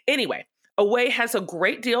 Anyway, Away has a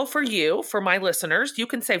great deal for you, for my listeners. You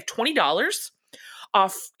can save $20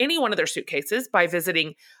 off any one of their suitcases by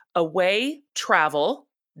visiting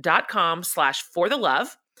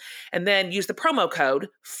awaytravel.com/forthelove. And then use the promo code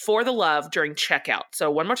FORTHELOVE during checkout. So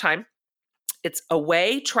one more time, it's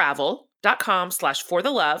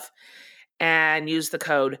awaytravel.com/forthelove and use the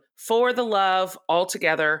code FORTHELOVE all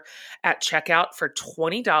together at checkout for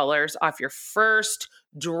 $20 off your first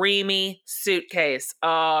dreamy suitcase.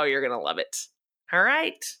 Oh, you're going to love it. All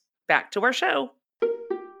right, back to our show.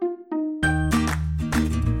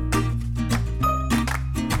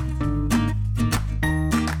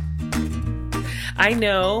 I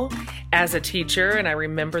know as a teacher, and I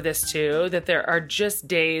remember this too, that there are just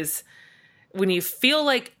days when you feel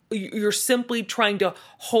like you're simply trying to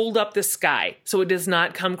hold up the sky so it does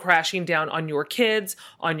not come crashing down on your kids,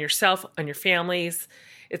 on yourself, on your families.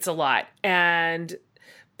 It's a lot. And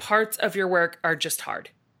parts of your work are just hard,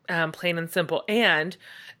 plain and simple. And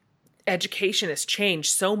education has changed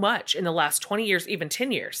so much in the last 20 years, even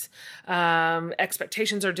 10 years.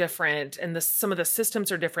 Expectations are different and some of the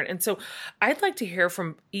systems are different. And so I'd like to hear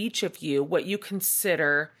from each of you what you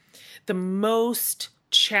consider the most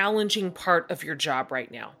challenging part of your job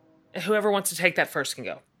right now. Whoever wants to take that first can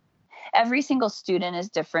go. Every single student is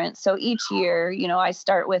different. So each year, I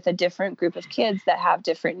start with a different group of kids that have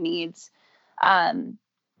different needs.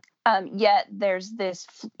 Yet there's this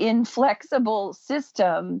inflexible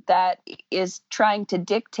system that is trying to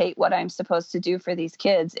dictate what I'm supposed to do for these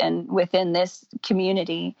kids and within this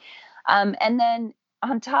community. And then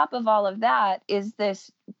on top of all of that is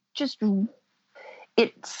this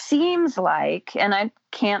it seems like, and I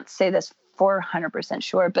can't say this 400%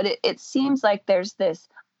 sure, but it seems like there's this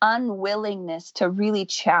unwillingness to really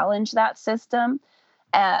challenge that system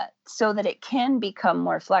so that it can become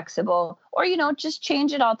more flexible, or, just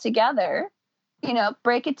change it altogether,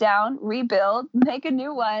 break it down, rebuild, make a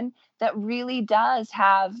new one that really does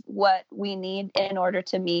have what we need in order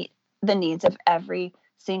to meet the needs of every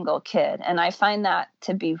single kid. And I find that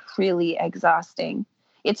to be really exhausting.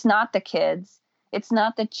 It's not the kids. It's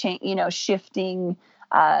not the shifting,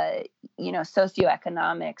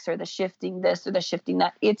 socioeconomics or the shifting this or the shifting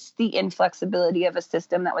that. It's the inflexibility of a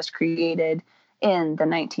system that was created in the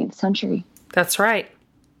 19th century. That's right.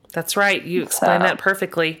 That's right. You explained that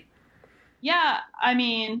perfectly. Yeah, I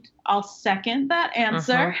mean, I'll second that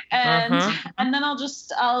answer. And then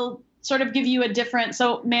I'll sort of give you a different.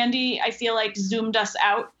 So Mandy, I feel like zoomed us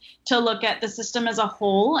out to look at the system as a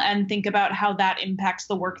whole and think about how that impacts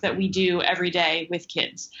the work that we do every day with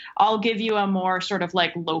kids. I'll give you a more sort of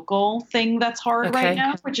like local thing that's hard right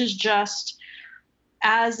now, which is just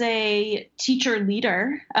as a teacher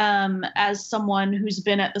leader, as someone who's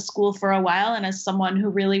been at the school for a while and as someone who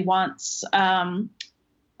really wants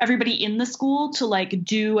everybody in the school to like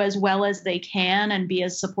do as well as they can and be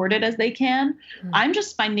as supported as they can. I'm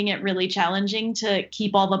just finding it really challenging to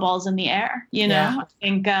keep all the balls in the air. I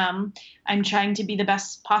think I'm trying to be the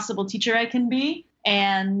best possible teacher I can be.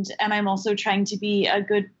 And I'm also trying to be a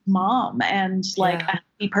good mom and a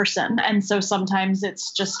happy person. And so sometimes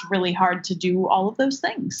it's just really hard to do all of those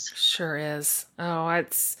things. Sure is. Oh,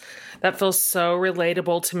 that feels so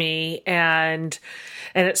relatable to me and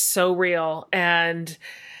it's so real. And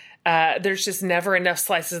there's just never enough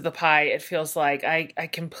slices of the pie. It feels like I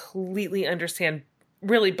completely understand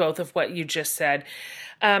really both of what you just said.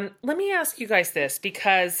 Let me ask you guys this,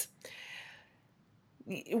 because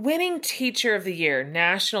winning Teacher of the Year,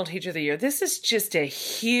 National Teacher of the Year, this is just a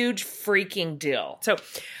huge freaking deal. So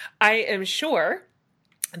I am sure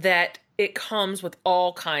that it comes with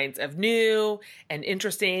all kinds of new and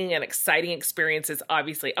interesting and exciting experiences,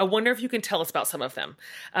 obviously. I wonder if you can tell us about some of them.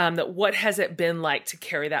 What has it been like to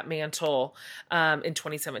carry that mantle in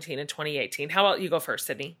 2017 and 2018? How about you go first,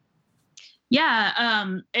 Sydney? Yeah,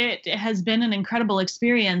 it has been an incredible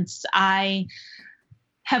experience. I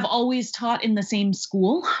have always taught in the same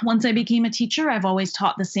school. Once I became a teacher, I've always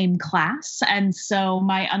taught the same class. And so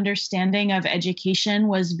my understanding of education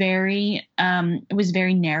was very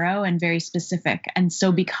narrow and very specific. And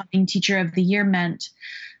so becoming Teacher of the Year meant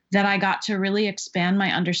that I got to really expand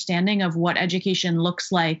my understanding of what education looks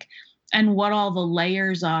like and what all the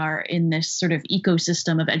layers are in this sort of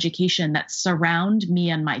ecosystem of education that surround me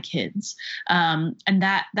and my kids. And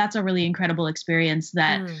that's a really incredible experience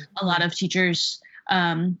that a lot of teachers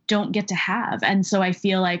don't get to have. And so I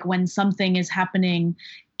feel like when something is happening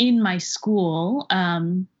in my school,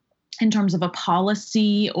 in terms of a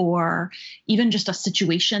policy or even just a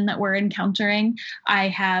situation that we're encountering, I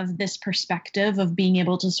have this perspective of being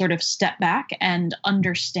able to sort of step back and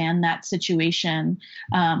understand that situation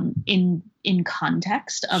in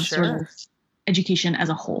context of sort of education as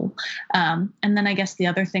a whole. And then I guess the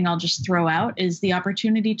other thing I'll just throw out is the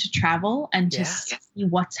opportunity to travel and to see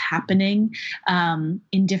what's happening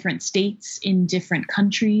in different states, in different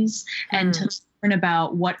countries, and to learn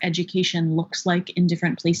about what education looks like in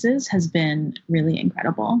different places has been really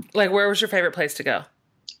incredible. Like, where was your favorite place to go?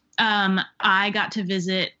 I got to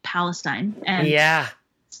visit Palestine, and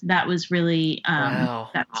that was really,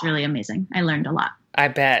 that was really amazing. I learned a lot. I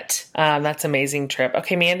bet. That's an amazing trip.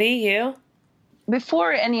 Okay, Mandy, you?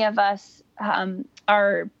 Before any of us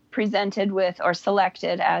are presented with or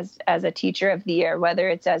selected as a Teacher of the Year, whether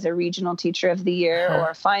it's as a regional Teacher of the Year or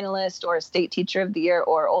a finalist or a state Teacher of the Year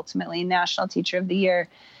or ultimately National Teacher of the Year,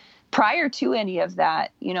 prior to any of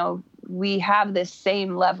that, we have this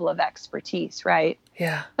same level of expertise, right?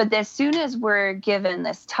 Yeah. But as soon as we're given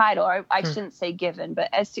this title, or I shouldn't say given, but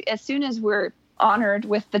as soon as we're honored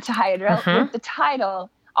with the title,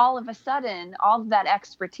 all of a sudden, all of that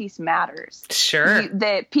expertise matters. Sure.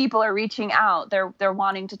 That people are reaching out. They're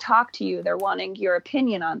wanting to talk to you. They're wanting your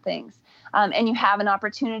opinion on things. And you have an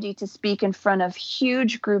opportunity to speak in front of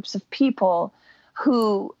huge groups of people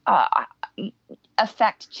who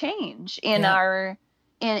affect change in our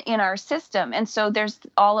system. And so there's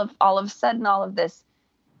all of a sudden all of this,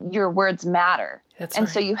 your words matter. That's and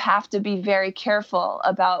right. So you have to be very careful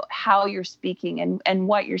about how you're speaking and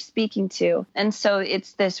what you're speaking to. And so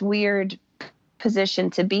it's this weird position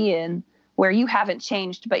to be in where you haven't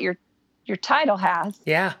changed, but your title has.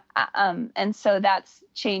 Yeah. And so that's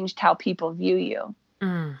changed how people view you.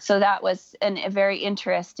 So that was a very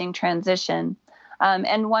interesting transition.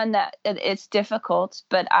 And one that it's difficult,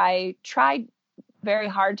 but I tried very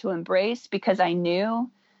hard to embrace, because I knew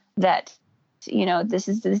that, this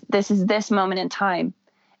is this moment in time.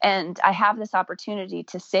 And I have this opportunity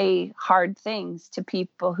to say hard things to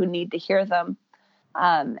people who need to hear them.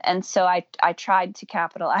 And so I tried to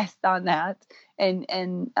capitalize on that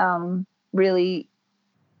and really,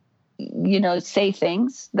 say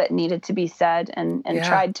things that needed to be said and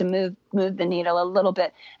tried to move the needle a little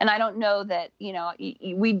bit. And I don't know that,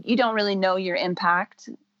 you don't really know your impact.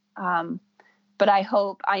 But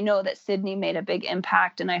I know that Sydney made a big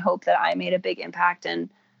impact, and I hope that I made a big impact, and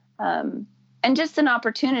just an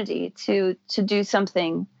opportunity to do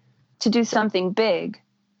something big.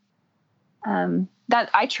 That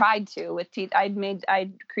I tried to with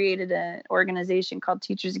I'd created an organization called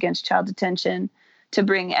Teachers Against Child Detention to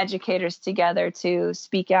bring educators together to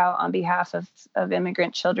speak out on behalf of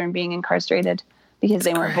immigrant children being incarcerated because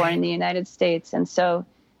they weren't born in the United States. And so,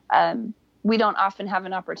 we don't often have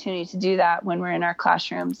an opportunity to do that when we're in our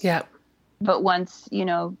classrooms. Yeah. But once,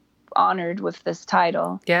 honored with this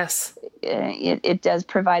title, yes, it does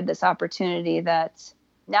provide this opportunity that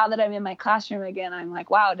now that I'm in my classroom again, I'm like,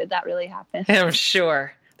 wow, did that really happen? I'm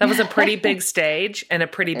sure. That was a pretty big stage and a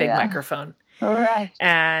pretty big microphone. Right.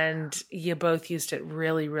 And you both used it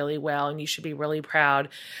really, really well, and you should be really proud.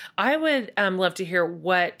 I would love to hear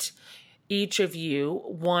what each of you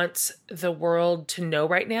wants the world to know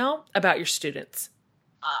right now about your students.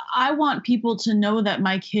 I want people to know that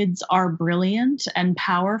my kids are brilliant and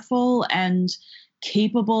powerful and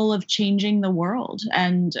capable of changing the world.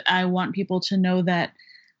 And I want people to know that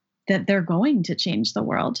they're going to change the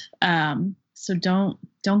world. So don't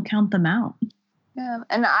count them out. Yeah,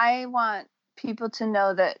 and I want people to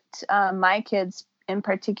know that my kids in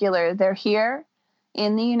particular, they're here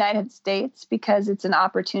in the United States because it's an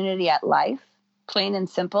opportunity at life, plain and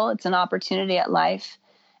simple. It's an opportunity at life.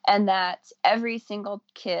 And that every single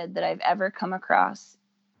kid that I've ever come across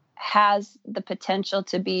has the potential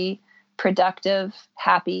to be productive,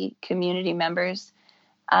 happy community members.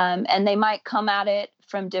 And they might come at it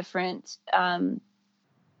in different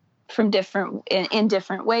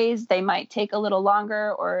ways. They might take a little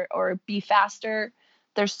longer or be faster.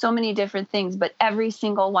 There's so many different things, but every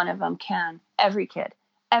single one of them can. Every kid,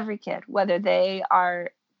 whether they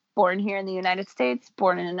are born here in the United States,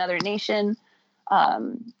 born in another nation,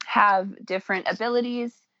 have different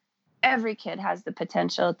abilities. Every kid has the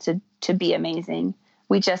potential to be amazing.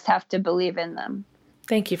 We just have to believe in them.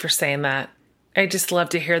 Thank you for saying that. I just love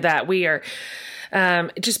to hear that. We are,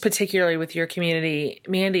 just particularly with your community,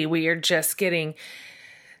 Mandy, we are just getting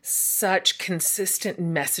such consistent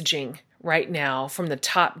messaging right now from the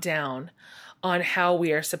top down on how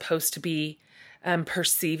we are supposed to be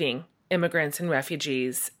perceiving immigrants and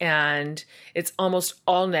refugees, and it's almost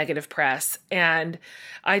all negative press. And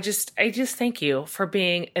I just thank you for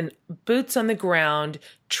being a boots on the ground,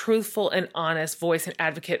 truthful and honest voice and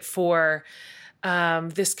advocate for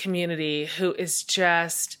this community who is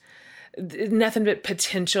just nothing but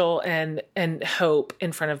potential and hope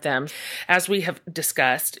in front of them. As we have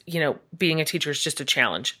discussed, being a teacher is just a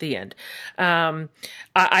challenge, the end. I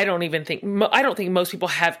don't think most people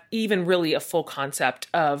have even really a full concept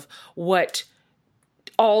of what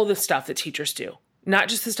all the stuff that teachers do. Not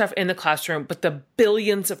just the stuff in the classroom, but the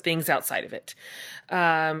billions of things outside of it.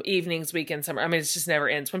 Evenings, weekends, summer. I mean, it just never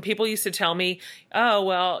ends. When people used to tell me, oh,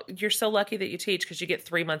 well, you're so lucky that you teach because you get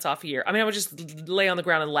 3 months off a year. I mean, I would just lay on the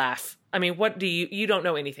ground and laugh. I mean, you don't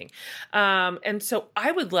know anything. And so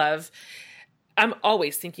I'm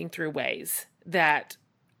always thinking through ways that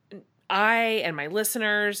I and my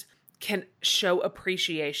listeners can show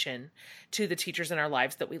appreciation to the teachers in our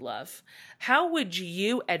lives that we love. How would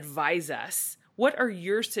you advise us What are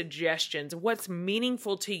your suggestions? What's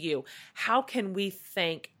meaningful to you? How can we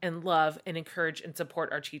thank and love and encourage and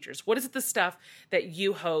support our teachers? What is the stuff that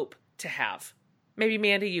you hope to have? Maybe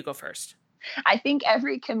Mandy, you go first. I think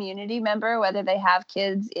every community member, whether they have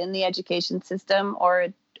kids in the education system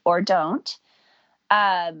or don't,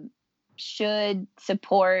 should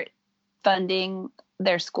support funding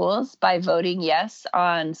their schools by voting yes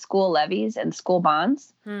on school levies and school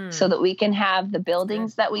bonds so that we can have the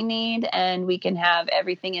buildings that we need and we can have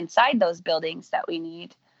everything inside those buildings that we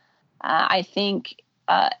need. I think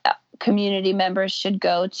community members should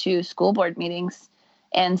go to school board meetings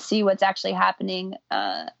and see what's actually happening.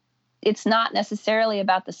 It's not necessarily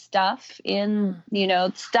about the stuff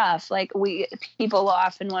stuff like people will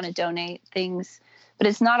often want to donate things, but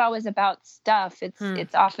it's not always about stuff.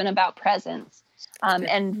 It's often about presence.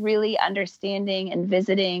 And really understanding and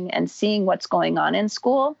visiting and seeing what's going on in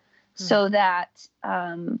school so that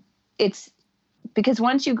it's because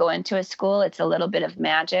once you go into a school, it's a little bit of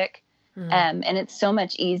magic and it's so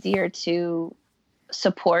much easier to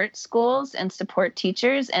support schools and support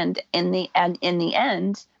teachers. And in the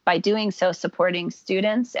end, by doing so, supporting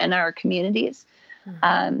students and our communities,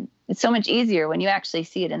 it's so much easier when you actually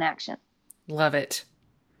see it in action. Love it.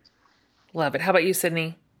 Love it. How about you,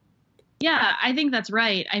 Sydney? Yeah, I think that's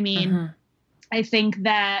right. I mean, I think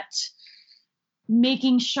that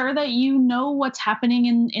making sure that you know what's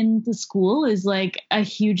happening in the school is like a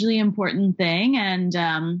hugely important thing.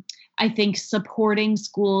 And I think supporting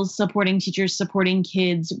schools, supporting teachers, supporting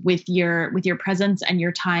kids with your presence and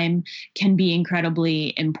your time can be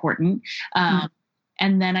incredibly important.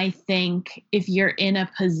 And then I think if you're in a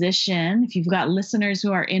position, if you've got listeners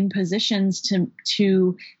who are in positions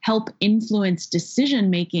to help influence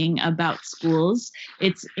decision-making about schools,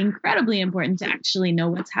 it's incredibly important to actually know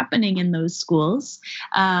what's happening in those schools.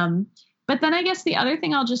 But then I guess the other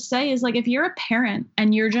thing I'll just say is like, if you're a parent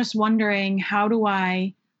and you're just wondering,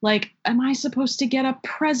 am I supposed to get a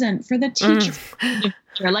present for the teacher?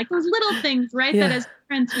 Like those little things, right? Yeah. That as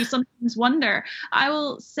parents, we sometimes wonder. I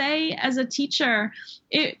will say as a teacher,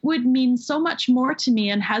 it would mean so much more to me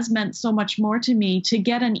and has meant so much more to me to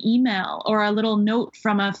get an email or a little note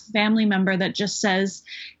from a family member that just says,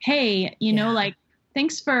 hey,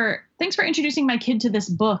 thanks for introducing my kid to this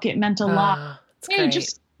book. It meant a lot. Hey, great.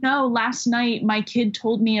 Just last night my kid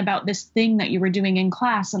told me about this thing that you were doing in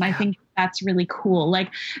class. And I think that's really cool.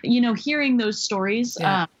 Like, hearing those stories,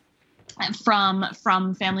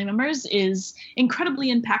 from family members is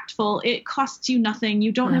incredibly impactful. It costs you nothing.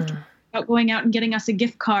 You don't have to worry about going out and getting us a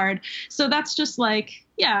gift card. So that's just like,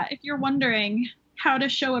 if you're wondering how to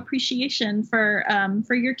show appreciation for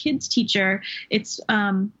your kid's teacher, it's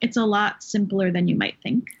a lot simpler than you might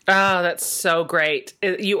think. Oh, that's so great.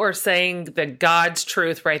 You are saying the God's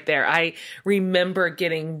truth right there. I remember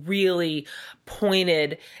getting really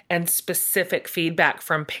pointed and specific feedback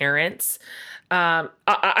from parents. I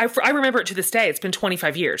remember it to this day. It's been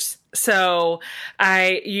 25 years. So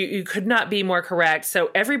you could not be more correct. So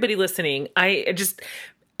everybody listening, I just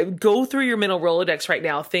go through your mental Rolodex right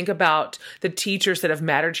now. Think about the teachers that have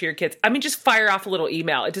mattered to your kids. I mean, just fire off a little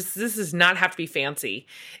email. This does not have to be fancy.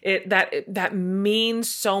 That means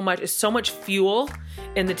so much. It's so much fuel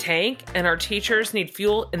in the tank, and our teachers need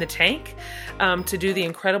fuel in the tank to do the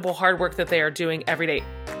incredible hard work that they are doing every day.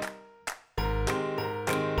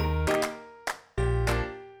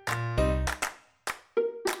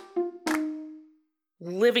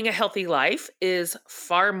 Living a healthy life is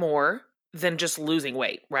far more than just losing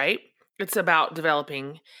weight, right? It's about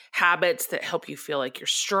developing habits that help you feel like your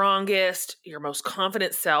strongest, your most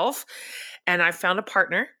confident self. And I've found a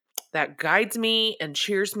partner that guides me and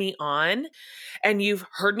cheers me on. And you've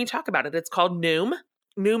heard me talk about it. It's called Noom.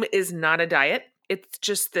 Noom is not a diet. It's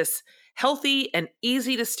just this healthy and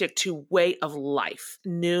easy to stick to way of life.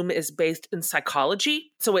 Noom is based in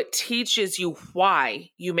psychology. So it teaches you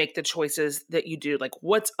why you make the choices that you do, like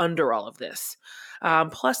what's under all of this.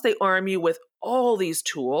 Plus they arm you with all these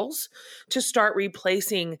tools to start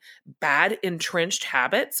replacing bad entrenched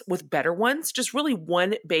habits with better ones, just really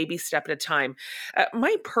one baby step at a time.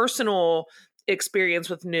 My personal experience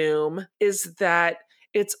with Noom is that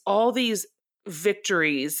it's all these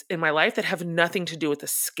victories in my life that have nothing to do with the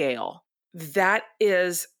scale. That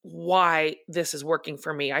is why this is working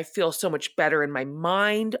for me. I feel so much better in my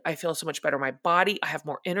mind. I feel so much better in my body. I have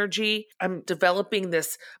more energy. I'm developing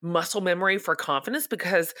this muscle memory for confidence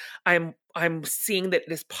because I'm seeing that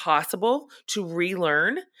it is possible to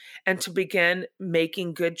relearn and to begin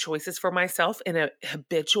making good choices for myself in a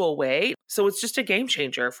habitual way. So it's just a game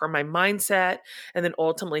changer for my mindset and then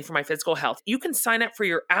ultimately for my physical health. You can sign up for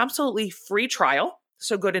your absolutely free trial.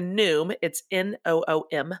 So go to Noom, it's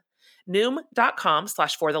Noom,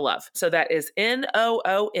 Noom.com/forthelove. So that is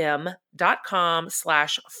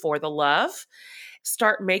NOOM.com/forthelove.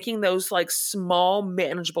 Start making those like small,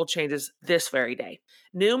 manageable changes this very day.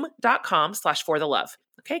 Noom.com/forthelove.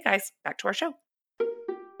 Okay, guys, back to our show.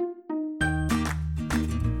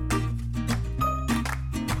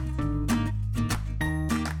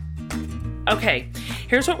 Okay,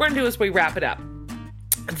 here's what we're gonna do as we wrap it up.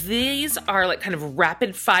 These are like kind of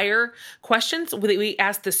rapid fire questions that we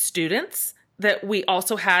asked the students that we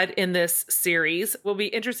also had in this series. It will be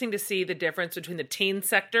interesting to see the difference between the teen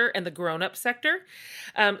sector and the grown-up sector.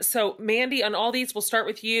 So Mandy, on all these, we'll start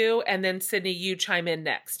with you, and then Sydney, you chime in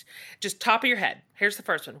next. Just top of your head. Here's the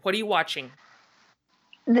first one. What are you watching?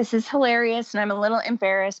 This is hilarious, and I'm a little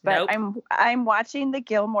embarrassed, but Nope. I'm watching the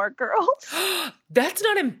Gilmore Girls. That's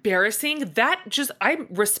not embarrassing. I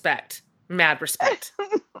respect. Mad respect.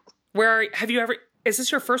 Is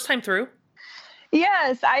this your first time through?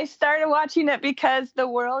 Yes, I started watching it because the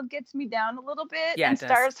world gets me down a little bit, Yeah, and it does.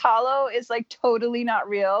 Stars Hollow is like totally not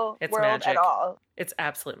real It's world magic. at all. It's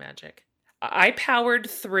absolute magic. I powered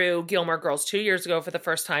through Gilmore Girls 2 years ago for the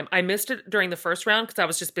first time. I missed it during the first round because I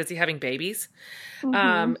was just busy having babies.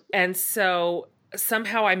 And so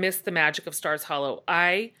somehow I missed the magic of Stars Hollow.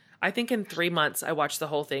 I think in 3 months I watched the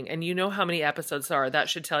whole thing. And you know how many episodes there are. That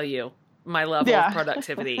should tell you my level of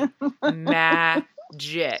productivity.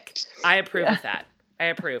 Magic. I approve of that. I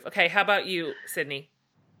approve. Okay, how about you, Sydney?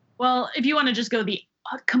 Well, if you want to just go the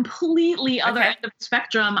completely other end of the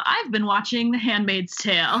spectrum, I've been watching The Handmaid's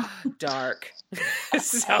Tale. Dark.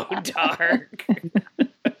 So dark.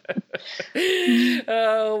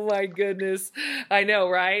 Oh my goodness. I know,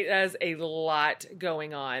 right? There's a lot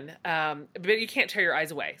going on. But you can't tear your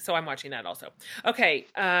eyes away. So I'm watching that also. Okay.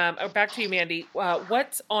 Back to you, Mandy.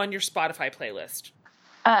 What's on your Spotify playlist?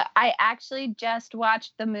 I actually just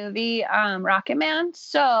watched the movie Rocket Man,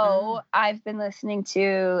 so I've been listening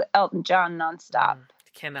to Elton John nonstop.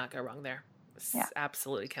 Cannot go wrong there. Yeah.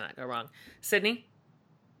 Absolutely cannot go wrong. Sydney?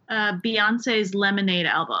 Beyonce's Lemonade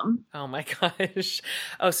album. Oh my gosh.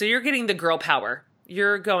 Oh, so you're getting the girl power.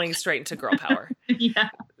 You're going straight into girl power. Yeah.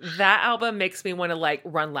 That album makes me want to like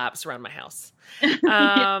run laps around my house.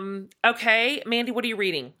 Okay. Mandy, what are you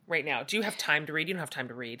reading right now? Do you have time to read? You don't have time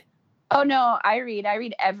to read. Oh no, I read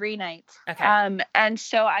every night. Okay. And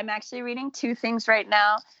so I'm actually reading 2 things right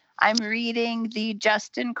now. I'm reading the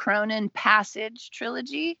Justin Cronin Passage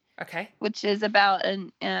trilogy. Okay. Which is about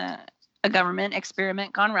a government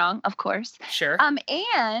experiment gone wrong, of course. Sure.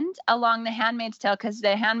 And along The Handmaid's Tale, because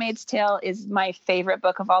The Handmaid's Tale is my favorite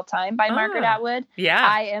book of all time by Margaret Atwood.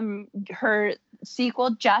 Yeah. Her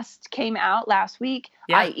sequel just came out last week.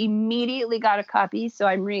 Yeah. I immediately got a copy, so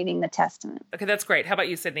I'm reading The Testament. Okay, that's great. How about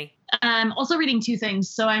you, Sydney? I'm also reading 2 things.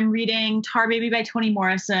 So I'm reading Tar Baby by Toni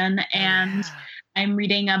Morrison, and I'm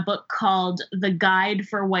reading a book called The Guide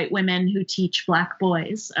for White Women Who Teach Black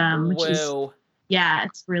Boys, which is,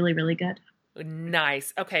 it's really, really good.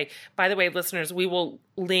 Nice. Okay. By the way, listeners, we will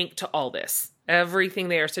link to all this, everything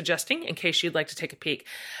they are suggesting in case you'd like to take a peek.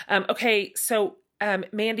 Okay. So,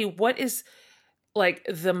 Mandy, what is like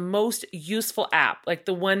the most useful app, like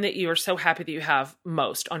the one that you are so happy that you have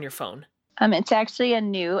most on your phone? It's actually a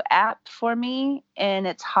new app for me, and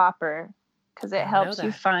it's Hopper, because it helps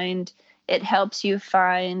you find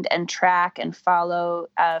and track and follow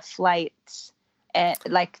flights,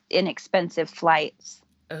 like inexpensive flights.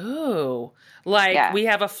 Oh, like we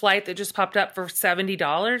have a flight that just popped up for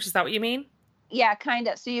 $70. Is that what you mean? Yeah, kind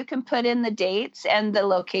of. So you can put in the dates and the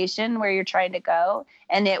location where you're trying to go,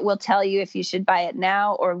 and it will tell you if you should buy it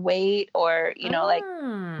now or wait, or,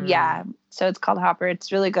 So it's called Hopper.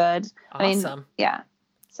 It's really good. Awesome.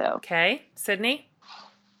 So. Okay. Sydney?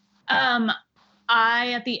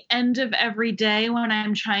 I, at the end of every day when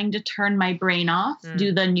I'm trying to turn my brain off,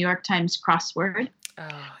 do the New York Times crossword. Oh,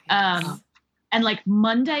 yes. And like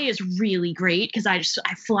Monday is really great because I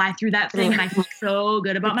fly through that thing and I feel so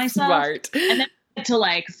good about myself. Smart. And then I get to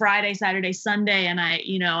like Friday, Saturday, Sunday, and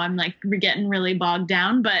I'm like getting really bogged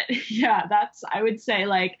down. But yeah, I would say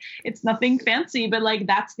like it's nothing fancy, but like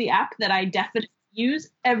that's the app that I definitely use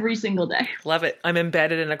every single day. Love it. I'm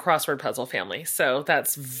embedded in a crossword puzzle family, so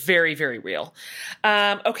that's very, very real.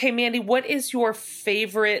 Okay, Mandy, what is your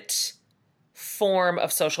favorite form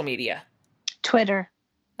of social media? Twitter.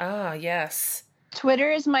 Ah, yes.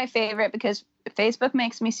 Twitter is my favorite because Facebook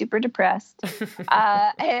makes me super depressed.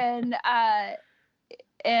 But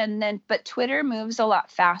Twitter moves a lot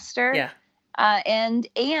faster. Yeah. And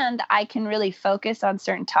I can really focus on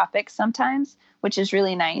certain topics sometimes, which is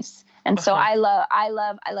really nice. And so I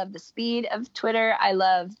love the speed of Twitter. I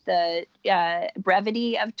love the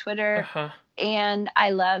brevity of Twitter. And I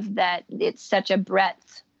love that it's such a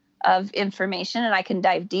breadth of information, and I can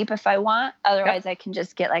dive deep if I want. Otherwise, I can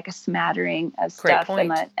just get like a smattering of stuff,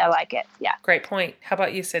 and I like it. Yeah. Great point. How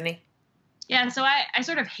about you, Sydney? Yeah, so I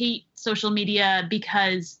sort of hate social media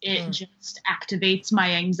because it just activates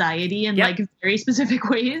my anxiety in like very specific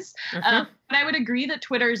ways. But I would agree that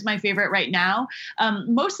Twitter is my favorite right now,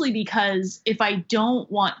 mostly because if I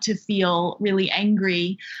don't want to feel really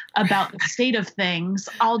angry about the state of things,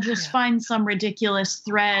 I'll just find some ridiculous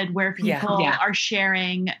thread where people are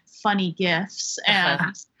sharing funny GIFs and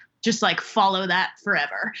just like follow that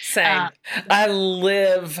forever. Same. I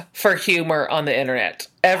live for humor on the internet.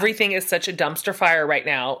 Everything is such a dumpster fire right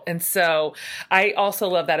now. And so I also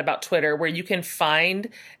love that about Twitter, where you can find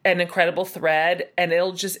an incredible thread and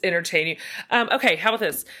it'll just entertain you. Okay, how about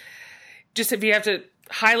this? Just if you have to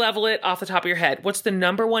high level it off the top of your head, what's the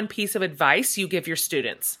number one piece of advice you give your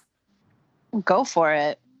students? Go for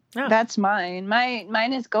it. Oh. That's mine.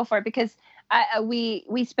 Mine is go for it, because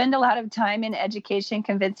we spend a lot of time in education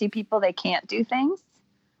convincing people they can't do things.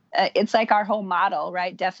 It's like our whole model,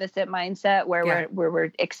 right? Deficit mindset, where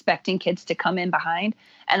we're expecting kids to come in behind.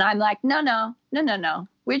 And I'm like, no.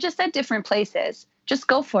 We're just at different places. Just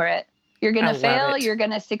go for it. You're going to fail. You're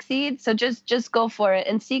going to succeed. So just go for it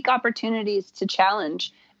and seek opportunities to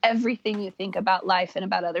challenge everything you think about life and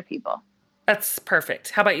about other people. That's perfect.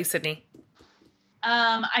 How about you, Sydney?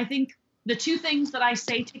 I think the two things that I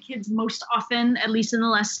say to kids most often, at least in the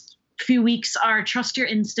last few weeks, are trust your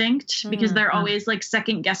instinct, because they're always like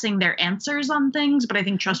second guessing their answers on things. But I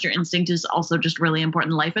think trust your instinct is also just really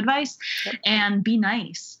important life advice. And be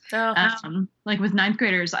nice. Like with ninth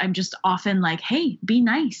graders, I'm just often like, hey, be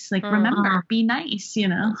nice. Like, remember, be nice, you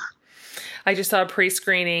know? I just saw a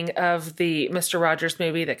pre-screening of the Mr. Rogers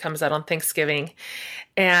movie that comes out on Thanksgiving.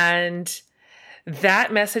 And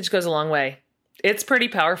that message goes a long way. It's pretty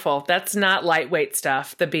powerful. That's not lightweight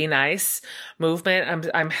stuff. The be nice movement.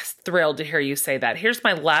 I'm thrilled to hear you say that. Here's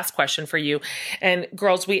my last question for you. And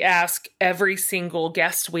girls, we ask every single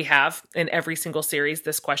guest we have in every single series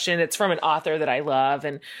this question. It's from an author that I love,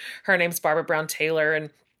 and her name's Barbara Brown Taylor. And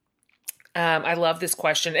I love this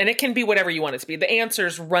question. And it can be whatever you want it to be. The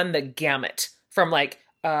answers run the gamut from like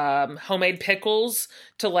homemade pickles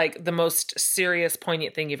to like the most serious,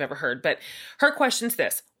 poignant thing you've ever heard. But her question's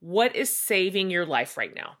this: what is saving your life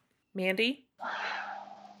right now? Mandy?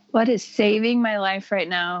 What is saving my life right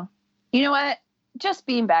now? You know what? Just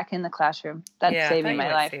being back in the classroom. That's saving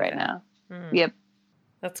my life right now. Yep.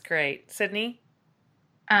 That's great. Sydney?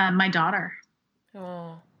 My daughter.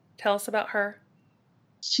 Oh, tell us about her.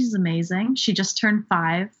 She's amazing. She just turned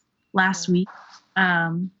 5 last week.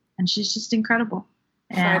 And she's just incredible.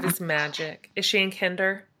 5 is magic. Is she in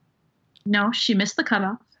kinder? No, she missed the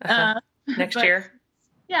cutoff. Next year?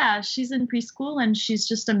 Yeah, she's in preschool, and she's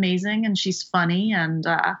just amazing, and she's funny. And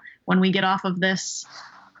when we get off of this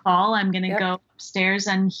call, I'm going to go upstairs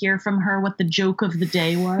and hear from her what the joke of the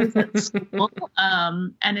day was at school.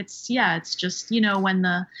 And it's just, you know, when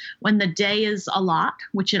the day is a lot,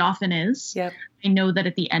 which it often is, I know that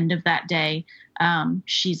at the end of that day,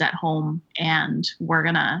 she's at home and we're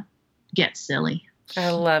going to get silly.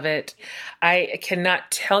 I love it. I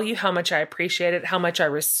cannot tell you how much I appreciate it, how much I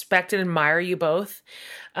respect and admire you both.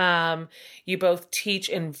 You both teach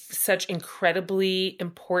in such incredibly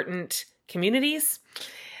important communities.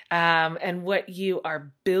 And what you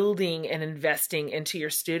are building and investing into your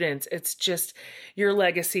students, it's just, your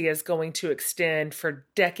legacy is going to extend for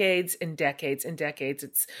decades and decades and decades.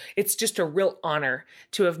 It's just a real honor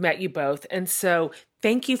to have met you both. And so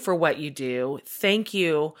thank you for what you do. Thank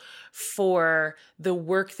you for the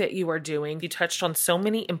work that you are doing. You touched on so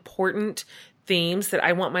many important themes that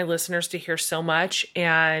I want my listeners to hear so much.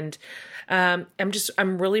 And I'm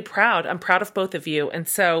really proud. I'm proud of both of you. And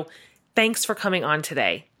so thanks for coming on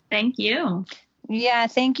today. Thank you. Yeah,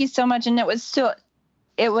 thank you so much. And I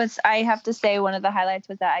have to say, one of the highlights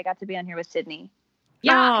was that I got to be on here with Sydney.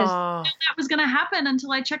 Yeah, that was going to happen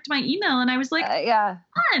until I checked my email and I was like,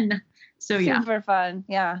 fun. So super fun.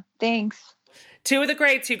 Yeah. Thanks. 2 of the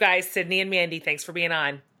greats, you guys, Sydney and Mandy. Thanks for being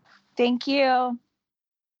on. Thank you.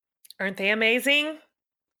 Aren't they amazing?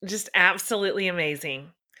 Just absolutely amazing.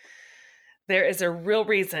 There is a real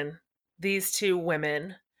reason these 2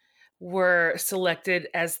 women were selected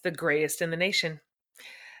as the greatest in the nation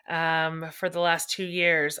for the last 2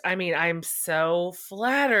 years. I mean, I'm so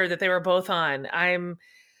flattered that they were both on. I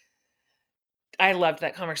loved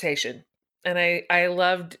that conversation. And I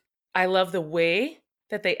love the way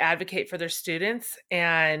that they advocate for their students.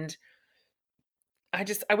 And I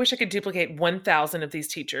wish I could duplicate 1,000 of these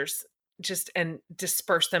teachers and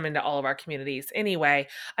disperse them into all of our communities. Anyway,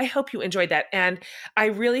 I hope you enjoyed that. And I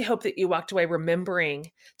really hope that you walked away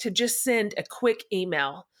remembering to just send a quick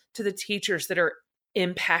email to the teachers that are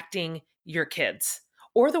impacting your kids,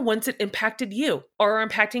 or the ones that impacted you or are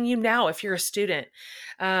impacting you now if you're a student.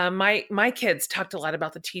 My kids talked a lot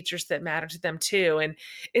about the teachers that matter to them too. And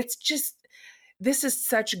it's just, this is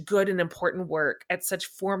such good and important work at such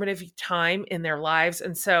formative time in their lives.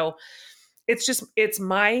 And so it's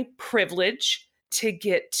my privilege to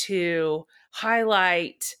get to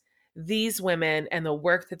highlight these women and the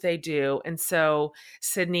work that they do. And so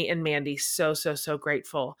Sydney and Mandy, so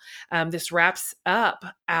grateful. This wraps up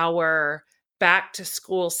our back to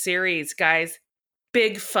school series, guys.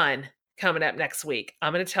 Big fun coming up next week.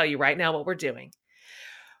 I'm going to tell you right now what we're doing.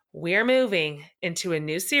 We're moving into a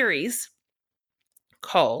new series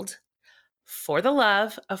called For the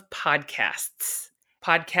Love of Podcasts.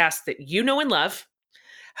 Podcasts that you know and love,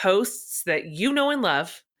 hosts that you know and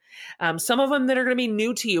love. Some of them that are going to be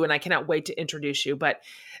new to you, and I cannot wait to introduce you. But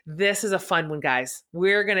this is a fun one, guys.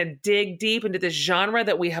 We're going to dig deep into this genre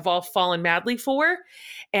that we have all fallen madly for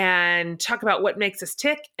and talk about what makes us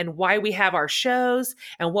tick and why we have our shows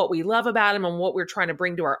and what we love about them and what we're trying to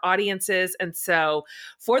bring to our audiences. And so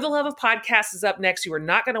For the Love of Podcasts is up next. You are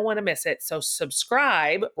not going to want to miss it. So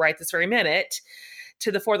subscribe right this very minute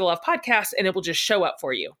to the For the Love podcast, and it will just show up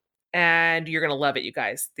for you. And you're going to love it, you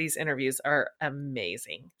guys. These interviews are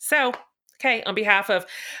amazing. So, okay, on behalf of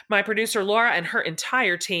my producer, Laura, and her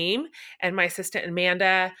entire team, and my assistant,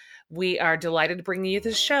 Amanda, we are delighted to bring you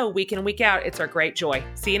this show week in and week out. It's our great joy.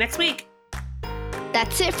 See you next week.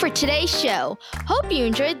 That's it for today's show. Hope you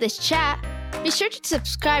enjoyed this chat. Be sure to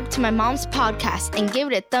subscribe to my mom's podcast and give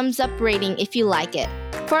it a thumbs up rating if you like it.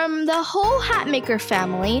 From the whole Hatmaker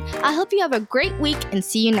family, I hope you have a great week and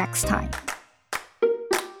see you next time.